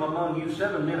out from among you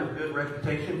 7 men of good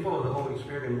reputation, full of the Holy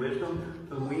Spirit and wisdom,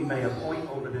 whom we may appoint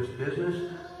over this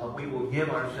business. But we will give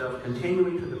ourselves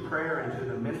continually to the prayer and to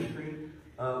the ministry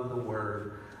of the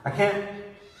word. I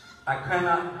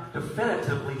cannot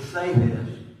definitively say this,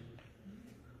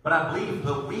 but I believe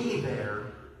the we there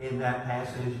in that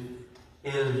passage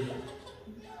is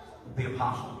the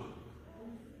apostles.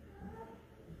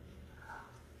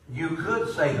 You could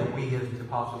say that we as the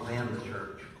apostles and the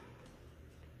church.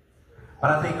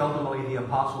 But I think ultimately the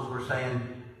apostles were saying,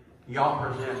 y'all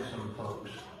present some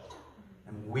folks,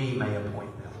 and we may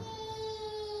appoint them.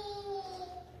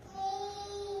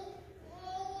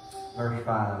 Verse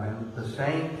 5, and the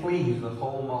saying pleased the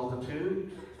whole multitude,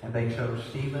 and they chose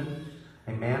Stephen,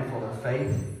 a man full of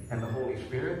faith and the Holy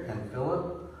Spirit, and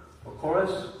Philip,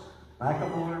 Prochorus,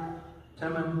 Nicanor,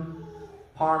 Timon,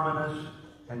 Parmenas,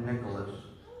 and Nicholas,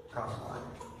 proselyte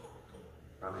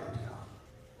from Antioch.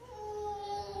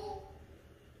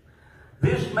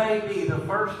 This may be the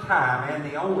first time and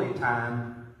the only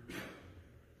time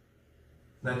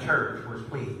the church was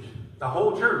pleased. The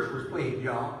whole church was pleased,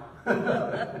 y'all.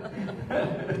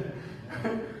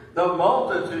 The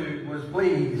multitude was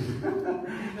pleased.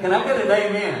 Can I get an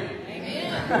amen?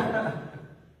 Amen.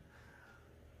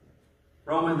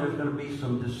 Roman, there's going to be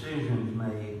some decisions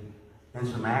made and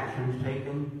some actions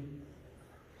taken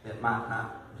that might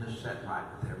not just set right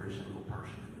with every single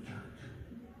person in the church.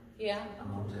 Yeah.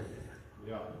 I'm going to tell you that.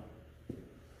 Yeah.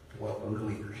 Welcome to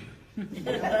leadership.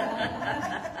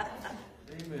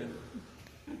 Amen.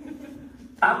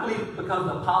 I believe because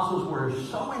the apostles were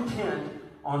so intent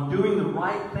on doing the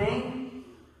right thing,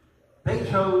 they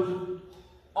chose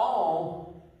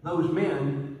all those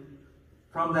men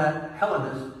from that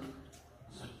Hellenist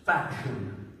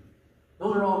faction.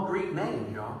 Those are all Greek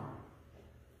names, y'all.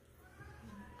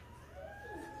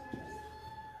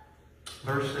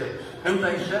 Verse 6, whom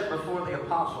they set before the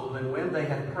apostles, and when they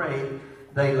had prayed,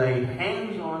 they laid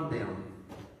hands on them.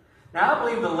 Now, I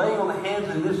believe the laying on the hands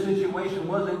in this situation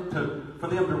wasn't for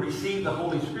them to receive the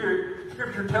Holy Spirit.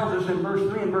 Scripture tells us in verse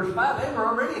 3 and verse 5, they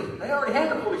already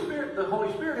had the Holy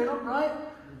Spirit in them, right?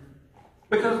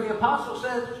 Because the apostle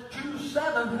says, choose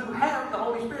 7 who have the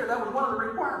Holy Spirit. That was one of the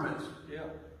requirements. Yeah.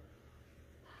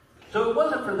 So it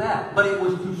wasn't for that, but it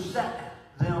was to set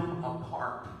them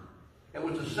apart. It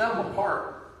was to set them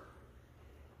apart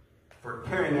for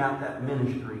carrying out that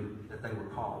ministry that they were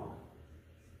called.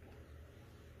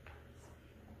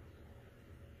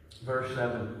 Verse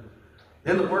 7.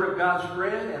 Then the word of God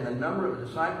spread, and the number of the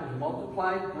disciples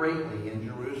multiplied greatly in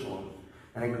Jerusalem.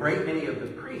 And a great many of the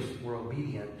priests were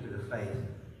obedient to the faith.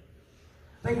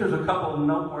 I think there's a couple of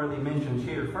noteworthy mentions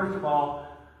here. First of all,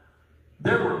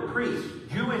 there were priests,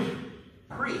 Jewish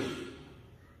priests,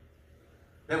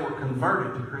 that were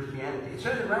converted to Christianity. It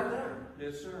says it right there.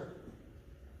 Yes, sir.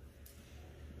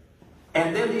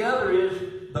 And then the other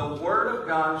is the word of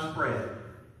God spread.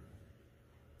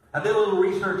 I did a little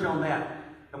research on that.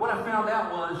 And what I found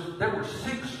out was there were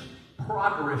 6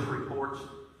 progress reports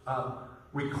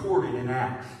recorded in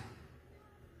Acts.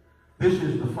 This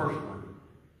is the first one.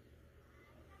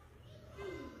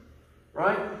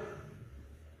 Right?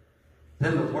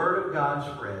 Then the word of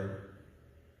God spread,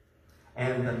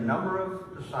 and the number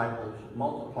of disciples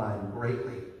multiplied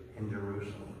greatly in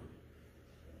Jerusalem.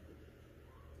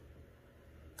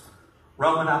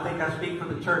 Roman, I think I speak for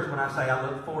the church when I say I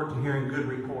look forward to hearing good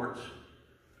reports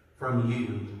from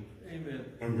you. Amen.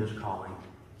 In this calling.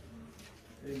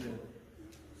 Amen.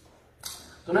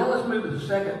 So now let's move to the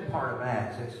second part of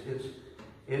Acts.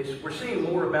 We're seeing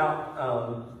more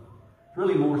about,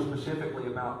 really more specifically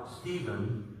about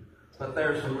Stephen, but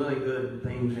there's some really good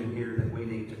things in here that we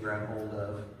need to grab hold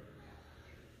of.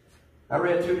 I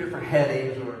read 2 different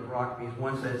headings or Rockies.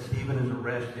 One said Stephen is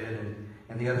arrested,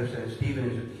 and the other says Stephen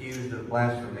is accused of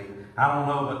blasphemy. I don't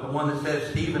know, but the one that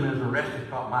says Stephen is arrested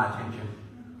caught my attention.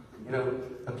 You know,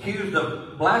 accused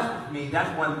of blasphemy,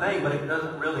 that's one thing, but it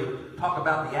doesn't really talk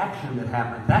about the action that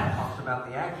happened. That talks about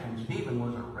the action. Stephen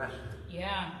was arrested.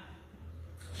 Yeah.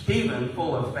 Stephen,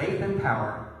 full of faith and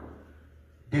power,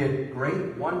 did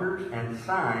great wonders and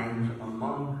signs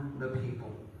among the people.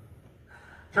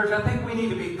 Church, I think we need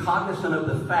to be cognizant of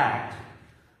the fact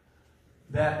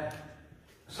that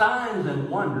signs and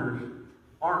wonders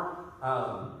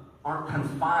aren't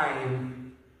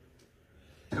confined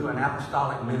to an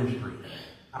apostolic ministry.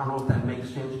 I don't know if that makes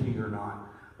sense to you or not.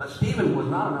 But Stephen was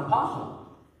not an apostle.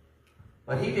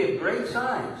 But he did great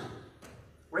signs,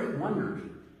 great wonders.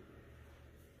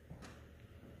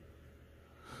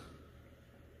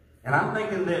 And I'm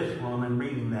thinking this, Roman,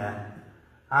 reading that.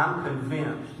 I'm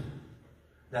convinced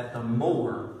that the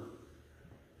more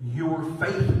your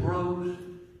faith grows,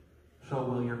 so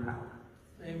will your power.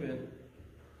 Amen.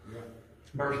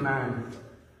 Verse 9.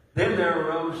 Then there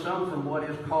arose some from what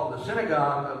is called the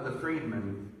synagogue of the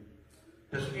freedmen,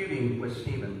 disputing with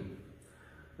Stephen.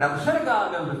 Now the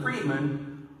synagogue of the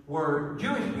freedmen were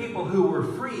Jewish people who were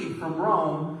freed from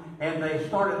Rome, and they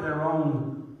started their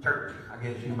own church, I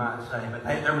guess you might say. But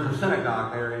there was a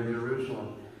synagogue there in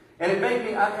Jerusalem. And it made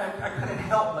me, I couldn't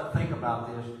help but think about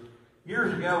this.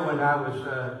 Years ago when I was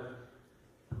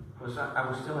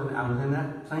in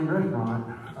that same restaurant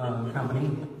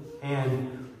company,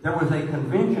 and there was a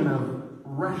convention of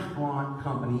restaurant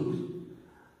companies.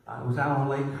 It was out on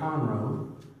Lake Conroe.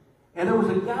 And there was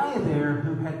a guy there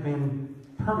who had been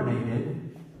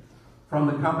terminated from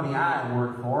the company I had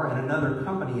worked for, and another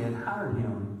company had hired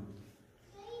him.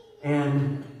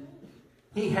 And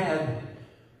he had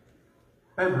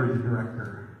beverage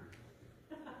director.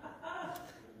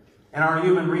 And our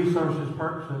human resources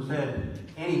person said,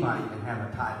 anybody can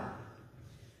have a title.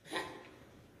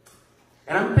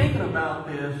 And I'm thinking about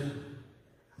this.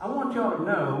 I want y'all to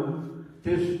know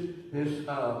this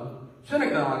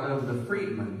synagogue of the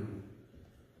freedmen.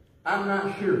 I'm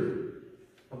not sure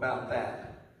about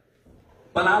that.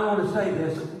 But I want to say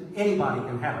this. Anybody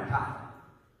can have a title.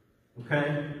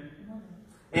 Okay?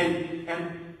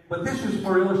 But this is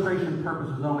for illustration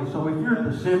purposes only. So if you're a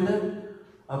descendant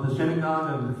of the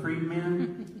synagogue of the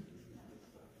freedmen,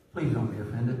 please don't be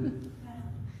offended.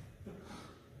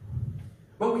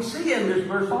 But we see in this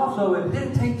verse also, it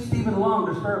didn't take Stephen long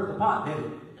to stir up the pot, did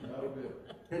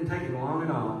it? Didn't take him long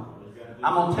at all.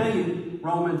 I'm going to tell you,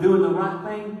 Roman, doing the right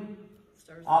thing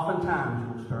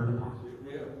oftentimes will stir the pot.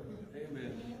 Yeah.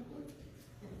 Amen.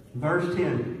 Verse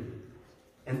 10.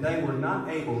 And they were not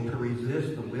able to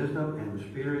resist the wisdom and the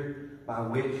spirit by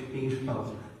which he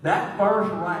spoke. That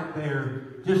verse right there,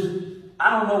 just,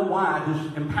 I don't know why,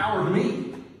 just empowers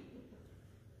me.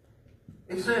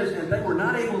 It says, and they were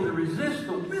not able to resist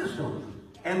the wisdom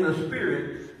and the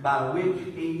spirit by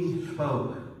which he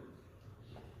spoke.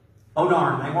 Oh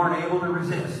darn, they weren't able to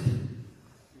resist.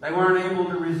 They weren't able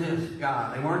to resist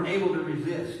God. They weren't able to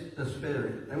resist the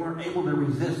Spirit. They weren't able to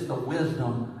resist the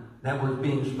wisdom that was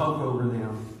being spoke over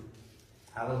them.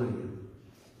 Hallelujah.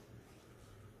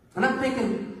 And I'm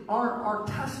thinking, our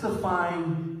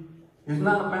testifying is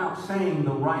not about saying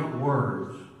the right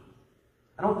words.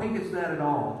 I don't think it's that at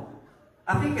all.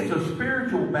 I think it's a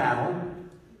spiritual battle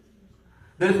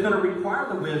that is going to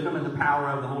require the wisdom and the power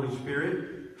of the Holy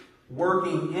Spirit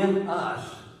working in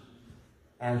us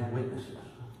as witnesses.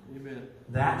 Amen.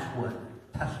 That's what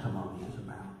testimony is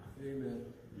about. Amen.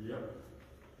 Yep.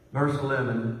 Verse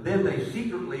 11, then they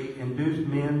secretly induced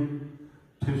men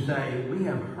to say, we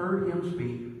have heard him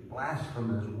speak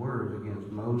blasphemous words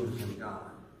against Moses and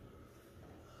God.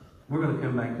 We're going to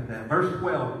come back to that. Verse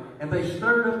 12, and they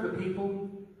stirred up the people,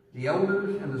 the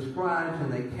elders and the scribes,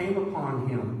 and they came upon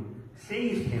him,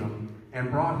 seized him, and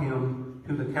brought him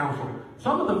to the council.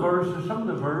 Some of the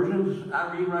versions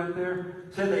I read right there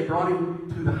said they brought him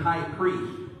to the high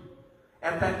priest.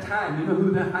 At that time, you know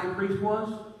who that high priest was?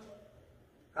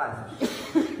 Caiaphas.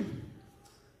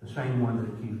 The same one that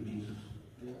accused Jesus.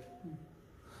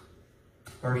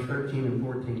 Verse 13 and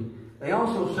 14. They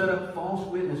also set up false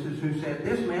witnesses who said,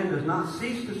 this man does not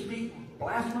cease to speak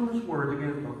blasphemous words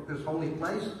against this holy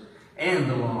place and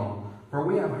the law. For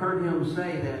we have heard him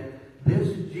say that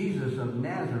this Jesus of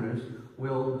Nazareth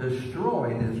will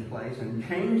destroy this place and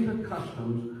change the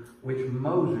customs which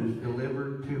Moses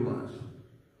delivered to us.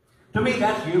 To me,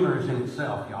 that's humorous in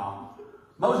itself, y'all.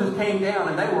 Moses came down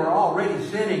and they were already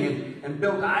sinning and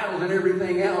built idols and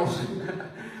everything else.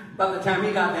 By the time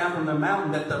he got down from the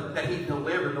mountain that he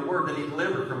delivered, the word that he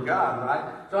delivered from God,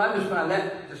 right? So I just find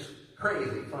that just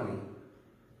crazy funny.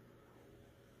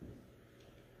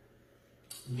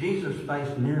 Jesus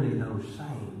faced nearly those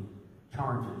same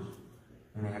charges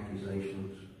and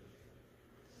accusations.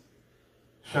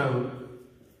 So,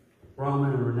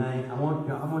 Roman and Renee, I want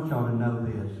y'all to know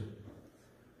this.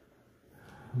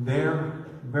 There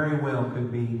very well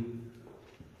could be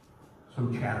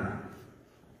some chatter.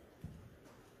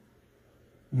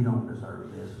 You don't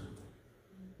deserve this.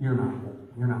 You're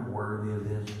not worthy of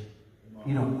this.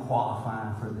 You don't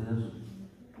qualify for this.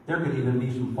 There could even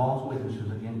be some false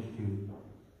witnesses against you.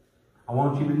 I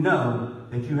want you to know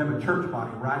that you have a church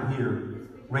body right here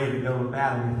ready to go to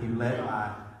battle with you, led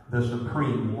by the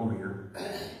supreme warrior.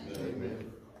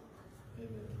 Amen.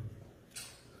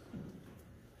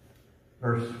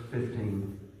 Verse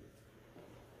 15.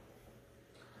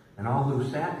 And all who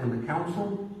sat in the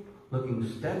council, looking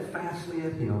steadfastly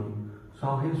at him,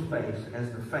 saw his face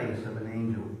as the face of an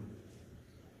angel.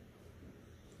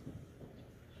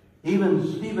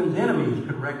 Even Stephen's enemies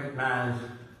could recognize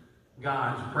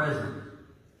God's presence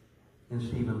in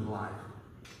Stephen's life.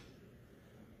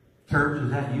 Church, is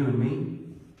that you and me?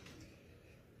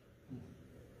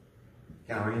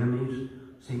 Can our enemies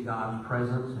see God's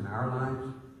presence in our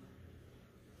lives?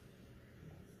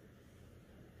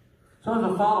 So as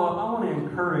a follow-up, I want to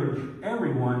encourage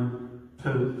everyone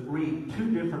to read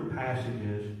two different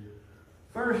passages.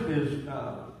 First is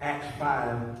Acts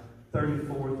 5,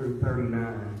 34 through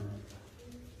 39.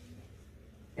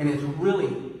 And it's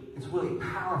really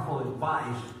powerful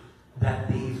advice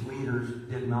that these leaders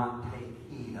did not take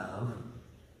heed of.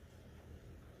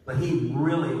 But he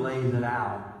really lays it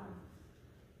out.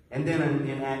 And then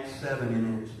in Acts 7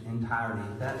 in its entirety.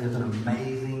 That is an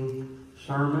amazing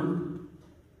sermon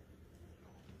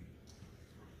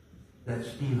that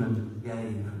Stephen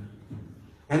gave.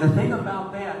 And the thing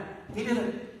about that,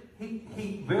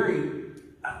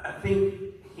 I think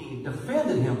he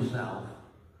defended himself,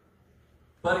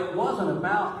 but it wasn't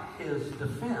about his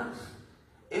defense.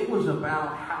 It was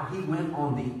about how he went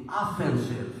on the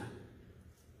offensive.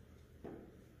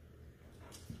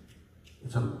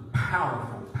 It's a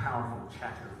powerful, powerful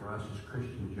chapter for us as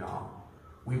Christians, y'all.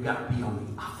 We've got to be on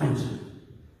the offensive.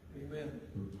 Amen.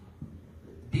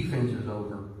 Defense is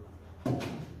over.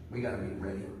 We got to be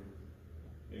ready.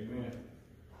 Amen.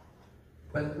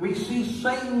 But we see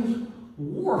Satan's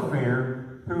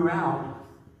warfare throughout,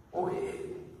 or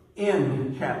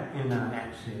in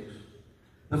Acts 6.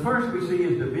 The first we see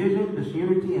is division,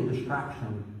 disunity, and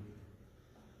distraction.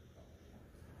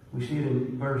 We see it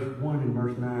in verse 1 and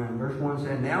verse 9. Verse 1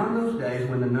 said, Now in those days,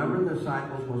 when the number of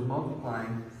disciples was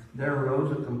multiplying, there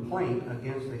arose a complaint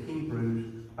against the Hebrews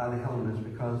by the Hellenists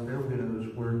because their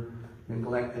widows were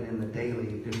neglected in the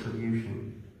daily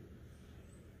distribution.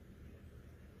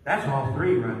 That's all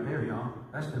three right there, y'all.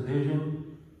 That's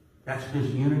division, that's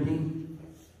disunity,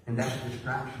 and that's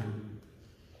distraction.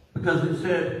 Because it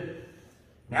said,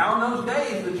 now in those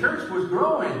days, the church was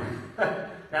growing.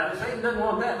 Now, Satan doesn't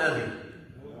want that, does he?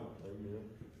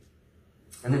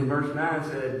 And then verse 9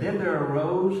 said, Then there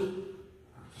arose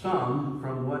some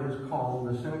from what is called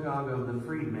the synagogue of the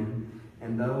freedmen,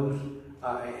 and those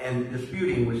and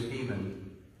disputing with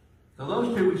Stephen. So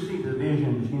those two we see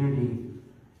division, disunity,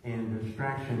 and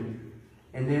distraction.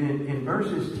 And then in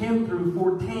verses 10 through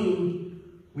 14,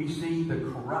 we see the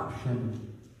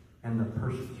corruption and the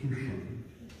persecution.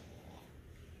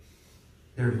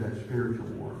 There's that spiritual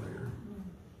warfare.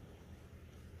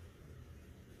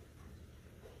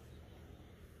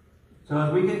 So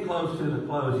as we get close to the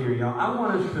close here, y'all, I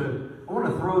want to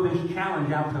throw this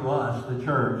challenge out to us, the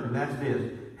church, and that's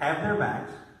this. Have their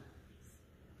backs.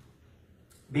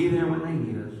 Be there when they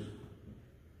need us.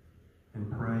 And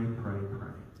pray, pray,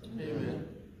 pray. Amen.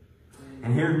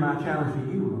 And here's my challenge to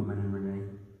you, Roman and Renee.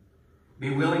 Be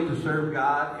willing to serve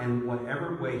God in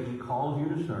whatever way He calls you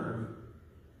to serve.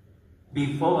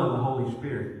 Be full of the Holy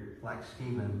Spirit, like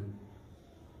Stephen.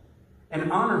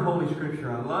 And honor Holy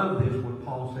Scripture. I love this, what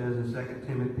Paul says in 2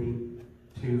 Timothy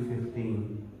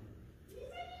 2:15.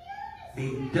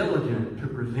 Be diligent to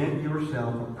present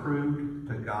yourself approved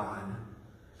to God,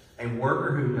 a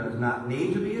worker who does not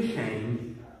need to be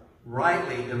ashamed,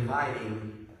 rightly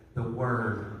dividing the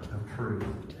word of truth.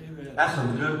 Amen. That's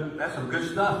some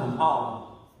good stuff from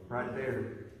Paul right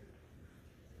there.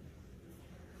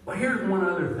 But here's one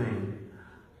other thing.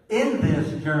 In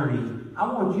this journey, I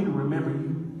want you to remember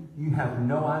you have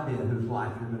no idea whose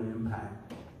life you're going to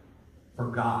impact for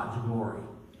God's glory.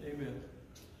 Amen.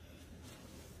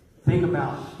 Think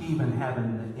about Stephen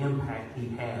having the impact he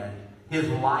had, his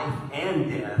life and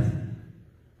death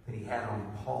that he had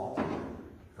on Paul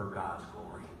for God's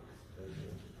glory.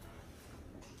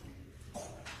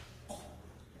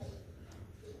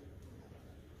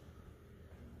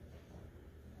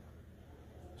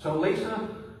 So Lisa,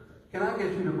 can I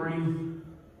get you to bring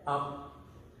up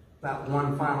that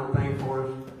one final thing for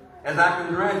us? As I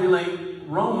congratulate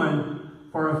Roman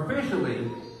for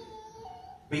officially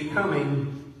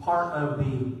becoming part of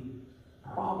the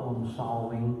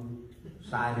problem-solving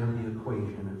side of the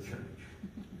equation of church.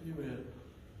 Amen.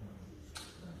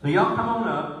 So y'all come on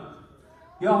up.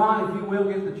 Johan, if you will,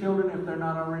 get the children if they're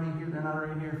not already here. They're not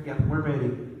already here? Yep, we're ready.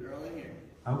 They're all in here.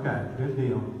 Okay, good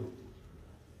deal.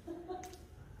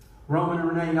 Roman and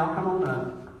Renee, y'all come on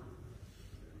up.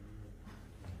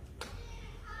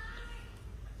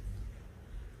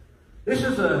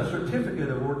 a certificate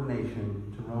of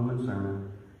ordination to Roman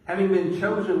sermon, having been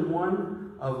chosen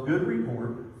one of good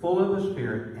report, full of the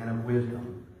Spirit and of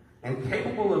wisdom, and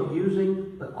capable of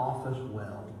using the office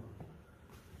well,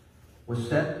 was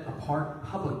set apart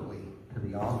publicly to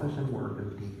the office and work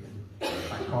of deacon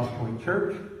by Pointe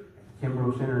Church at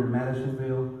Kimbrough Center in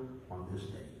Madisonville on this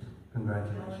date.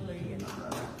 Congratulations to you, my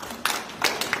brother.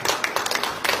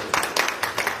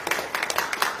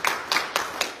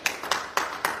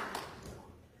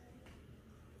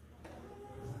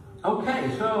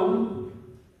 Okay, so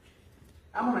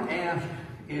I'm going to ask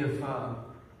if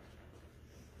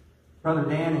Brother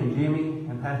Dan and Jimmy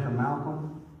and Pastor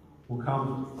Malcolm will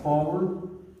come forward.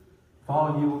 If all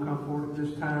of you will come forward at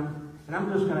this time. And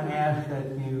I'm just going to ask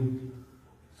that you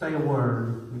say a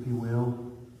word, if you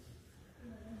will,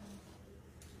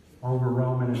 over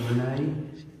Roman and Renee.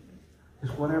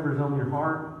 Just whatever's on your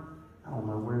heart. I don't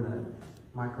know where that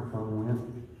microphone went.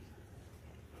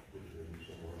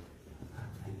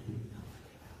 Thank you.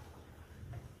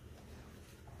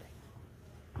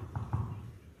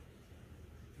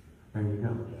 There you go.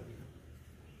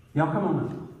 Y'all come on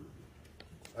up.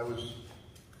 I was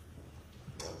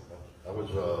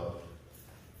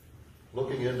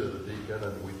looking into the deacon,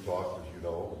 and we talked, as you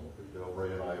know,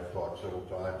 Ray and I have talked several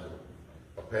times, and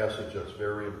a passage that's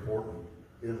very important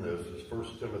in this is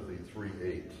 1 Timothy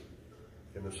 3:8.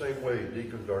 In the same way,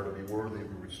 deacons are to be worthy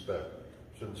of respect,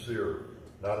 sincere,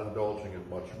 not indulging in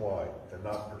much wine, and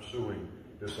not pursuing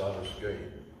dishonest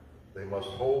gain. They must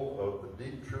hold of the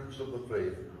deep truths of the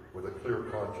faith with a clear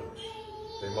conscience.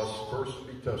 They must first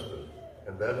be tested,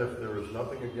 and then if there is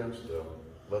nothing against them,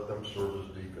 let them serve as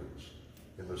deacons.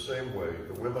 In the same way,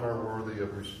 the women are worthy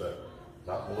of respect,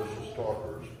 not malicious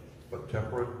talkers, but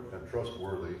temperate and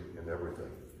trustworthy in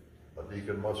everything. A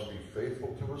deacon must be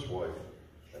faithful to his wife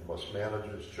and must manage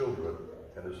his children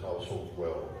and his household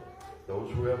well.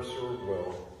 Those who have served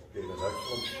well gain an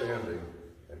excellent standing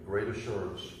and great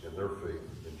assurance in their faith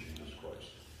in Jesus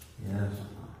Christ. Yes.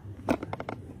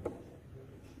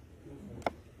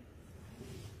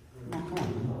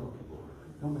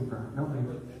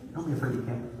 Don't be afraid, you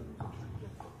can't.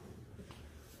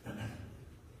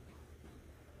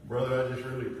 Brother, I just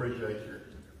really appreciate your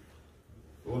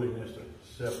willingness to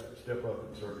step up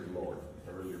and serve your Lord.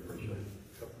 I really appreciate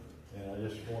it. And I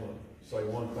just want to say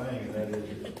one thing, and that is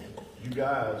you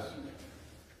guys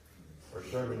are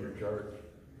serving your church.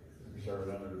 You serve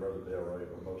under Brother Del Rey,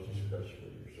 but most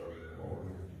especially you're serving the Lord.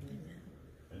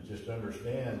 And just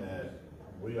understand that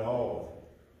we all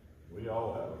have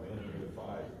a minute to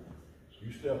fight.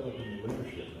 You step up in the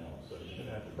leadership now, so you're going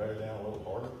to have to bear down a little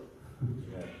harder. You're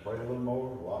going to have to pray a little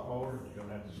more, a lot more. You're going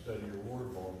to have to study your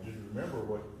word more. Just remember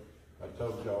what I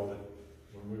told y'all that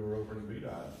when we were over in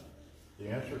VDI. The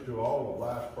answer to all of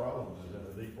life's problems is in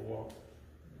a deeper walk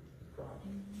with Christ.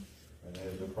 And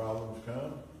as the problems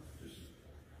come, just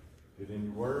get in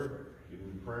your word, get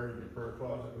in your prayer, in your prayer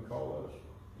closet, and call us.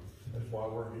 That's why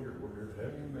we're here. We're here to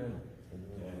help you, man.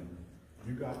 And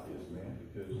you got this, man,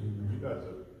 because you got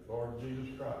the Lord Jesus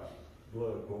Christ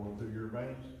blood flowing through your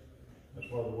veins. That's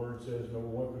why the word says no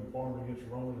weapon formed against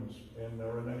Romans and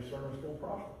Renee's sermon is going to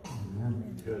prosper.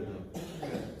 Because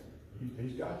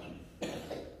he's got you.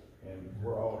 And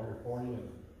we're all here for you. And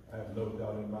I have no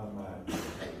doubt in my mind you're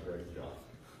doing a great job.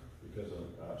 Because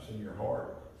I've seen your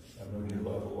heart. I know you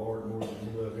love the Lord more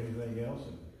than you love anything else.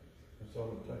 And that's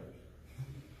all it takes.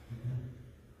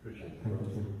 Appreciate it,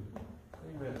 brother.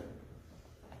 Amen.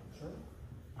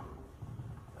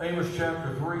 Amos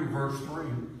chapter 3, verse 3.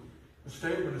 The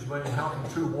statement is made, how can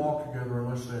two walk together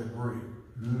unless they agree?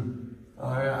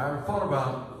 I thought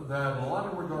about that a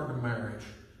lot in regard to marriage.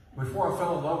 Before I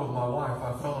fell in love with my wife,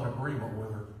 I fell in agreement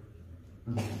with her.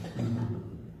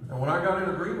 And when I got in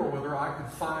agreement with her, I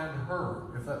could find her,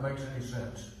 if that makes any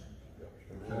sense.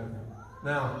 Okay?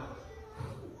 Now,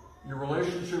 your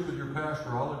relationship with your pastor,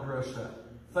 I'll address that.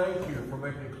 Thank you for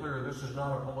making it clear this is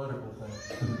not a political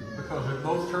thing. Because in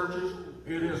most churches,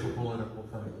 it is a political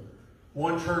thing.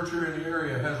 One church here in the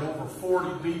area has over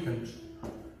 40 deacons.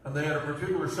 And they had a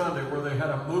particular Sunday where they had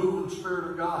a move in the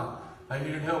Spirit of God. They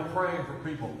needed help praying for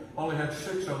people. Only had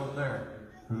 6 of them there.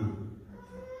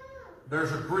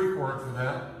 There's a Greek word for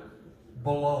that.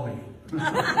 Baloney.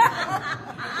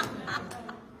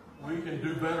 We can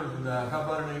do better than that. How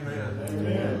about an amen?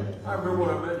 Amen. I remember when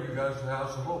I met you guys in the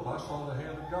House of Hope, I saw the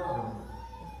hand of God on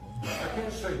you. I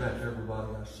can't say that to everybody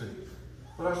I see.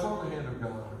 But I saw the hand of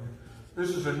God on you.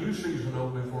 This is a new season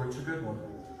opening for you. It's a good one.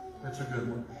 It's a good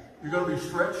one. You're going to be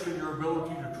stretched in your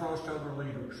ability to trust other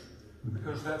leaders.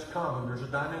 Because that's common. There's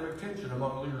a dynamic tension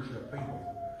among leadership people.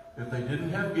 If they didn't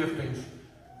have giftings,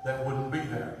 that wouldn't be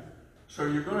there. So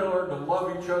you're going to learn to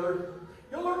love each other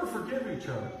You'll learn to forgive each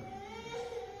other.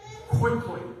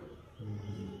 Quickly.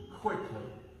 Quickly.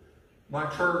 My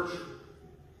church,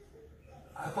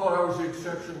 I thought I was the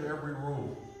exception to every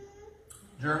rule.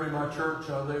 Jeremy, my church,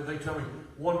 they tell me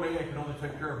one man can only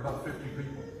take care of about 50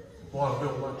 people. Well, I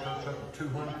built my church up to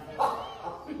 200.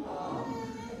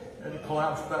 And it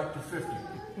collapsed back to 50.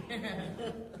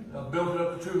 I built it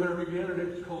up to 200 again, and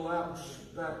it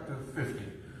collapsed back to 50.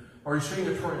 Are you seeing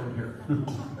a trend here?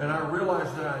 And I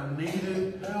realized that I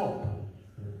needed help.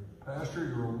 Pastor,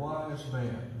 you're a wise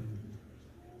man.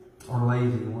 Or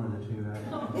lazy, one of the two.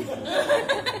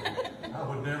 I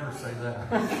would never say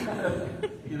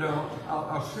that. You know,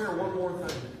 I'll share one more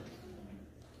thing.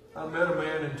 I met a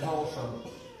man in Tulsa.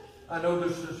 I know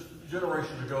this is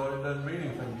generations ago and it doesn't mean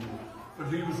anything to you, but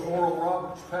he was Oral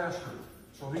Roberts' pastor.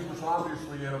 So he was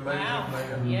obviously an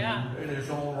amazing man in his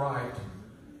own right.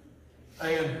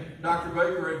 And Dr.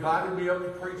 Baker invited me up to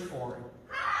preach for him.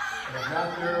 And I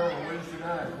got there on a Wednesday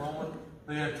night, Roman.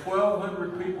 They had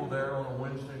 1,200 people there on a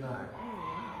Wednesday night.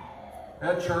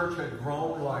 That church had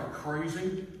grown like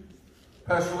crazy.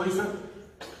 Pastor Lisa,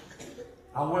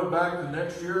 I went back the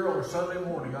next year on a Sunday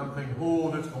morning. I'm thinking, oh,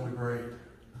 that's going to be great.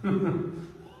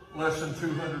 Less than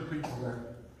 200 people there.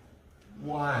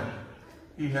 Why?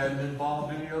 He hadn't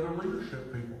involved any other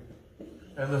leadership people.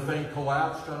 And the thing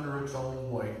collapsed under its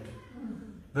own weight.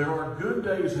 There are good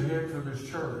days ahead for this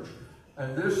church.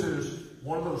 And this is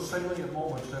one of those salient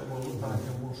moments that we'll look back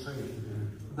and we'll see.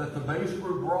 That the base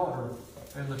grew broader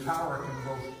and the tower can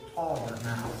go taller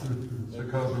now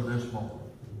because of this moment.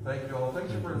 Thank you all.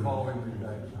 Thank you for involving me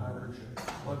today. I appreciate it.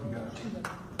 Love you guys.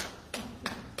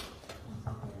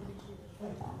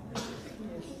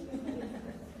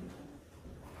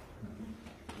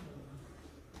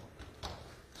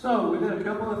 So, we've got a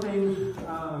couple of things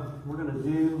we're going to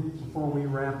do before we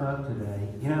wrap up today.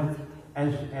 You know,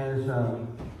 as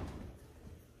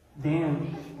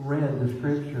Dan read the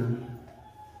scripture,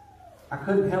 I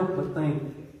couldn't help but think,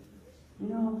 you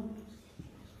know,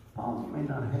 Paul may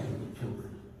not have had any children.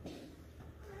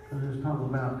 Because it's talking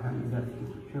about how you got to keep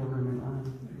your children in line.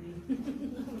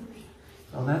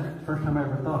 So that's the first time I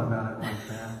ever thought about it like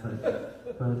that.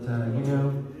 But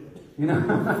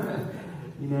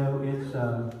you know, it's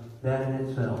that in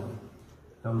itself.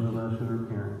 Those of us who are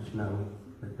parents know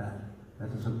that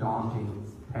is a daunting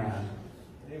task.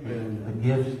 And the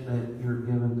gifts that you're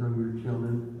given through your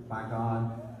children by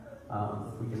God,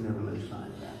 we can never lose sight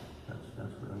of that.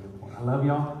 That's really important. I love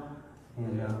y'all,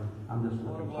 and I'm just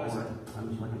looking forward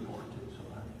to it.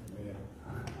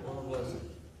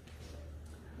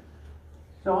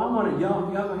 So I want to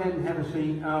y'all go ahead and have a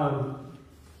seat. I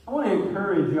want to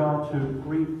encourage y'all to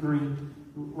read through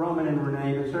Roman and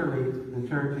Renee, but certainly the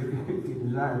church if you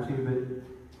desire to. But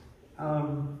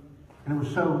and it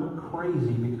was so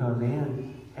crazy because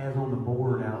Ann has on the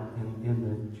board out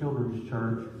in the children's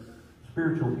church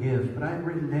spiritual gifts. But I had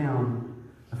written down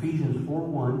Ephesians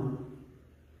 4:1,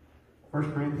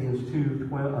 1 Corinthians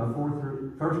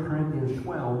 1 Corinthians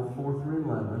 12, 4 through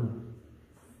 11,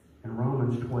 and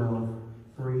Romans 12,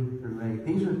 3 through 8.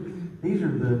 These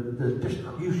are the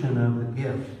distribution of the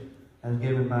gifts as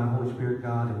given by the Holy Spirit,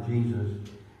 God, and Jesus.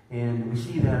 And we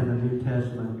see that in the New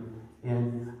Testament.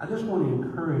 And I just want to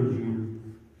encourage you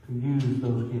to use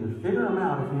those gifts. Figure them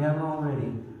out if you haven't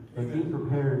already. And be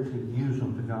prepared to use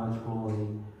them to God's glory.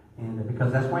 And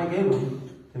because that's why He gave them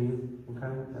to you. Okay? I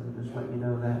would just let you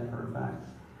know that for a fact.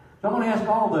 So I'm going to ask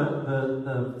all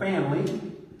the family,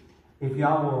 if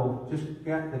y'all will just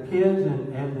get the kids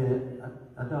and the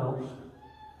adults.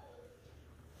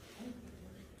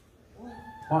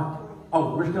 What?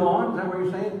 Oh, we're still on? Is that what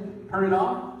you're saying? Turn it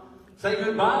off? Say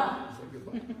goodbye? Say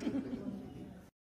goodbye.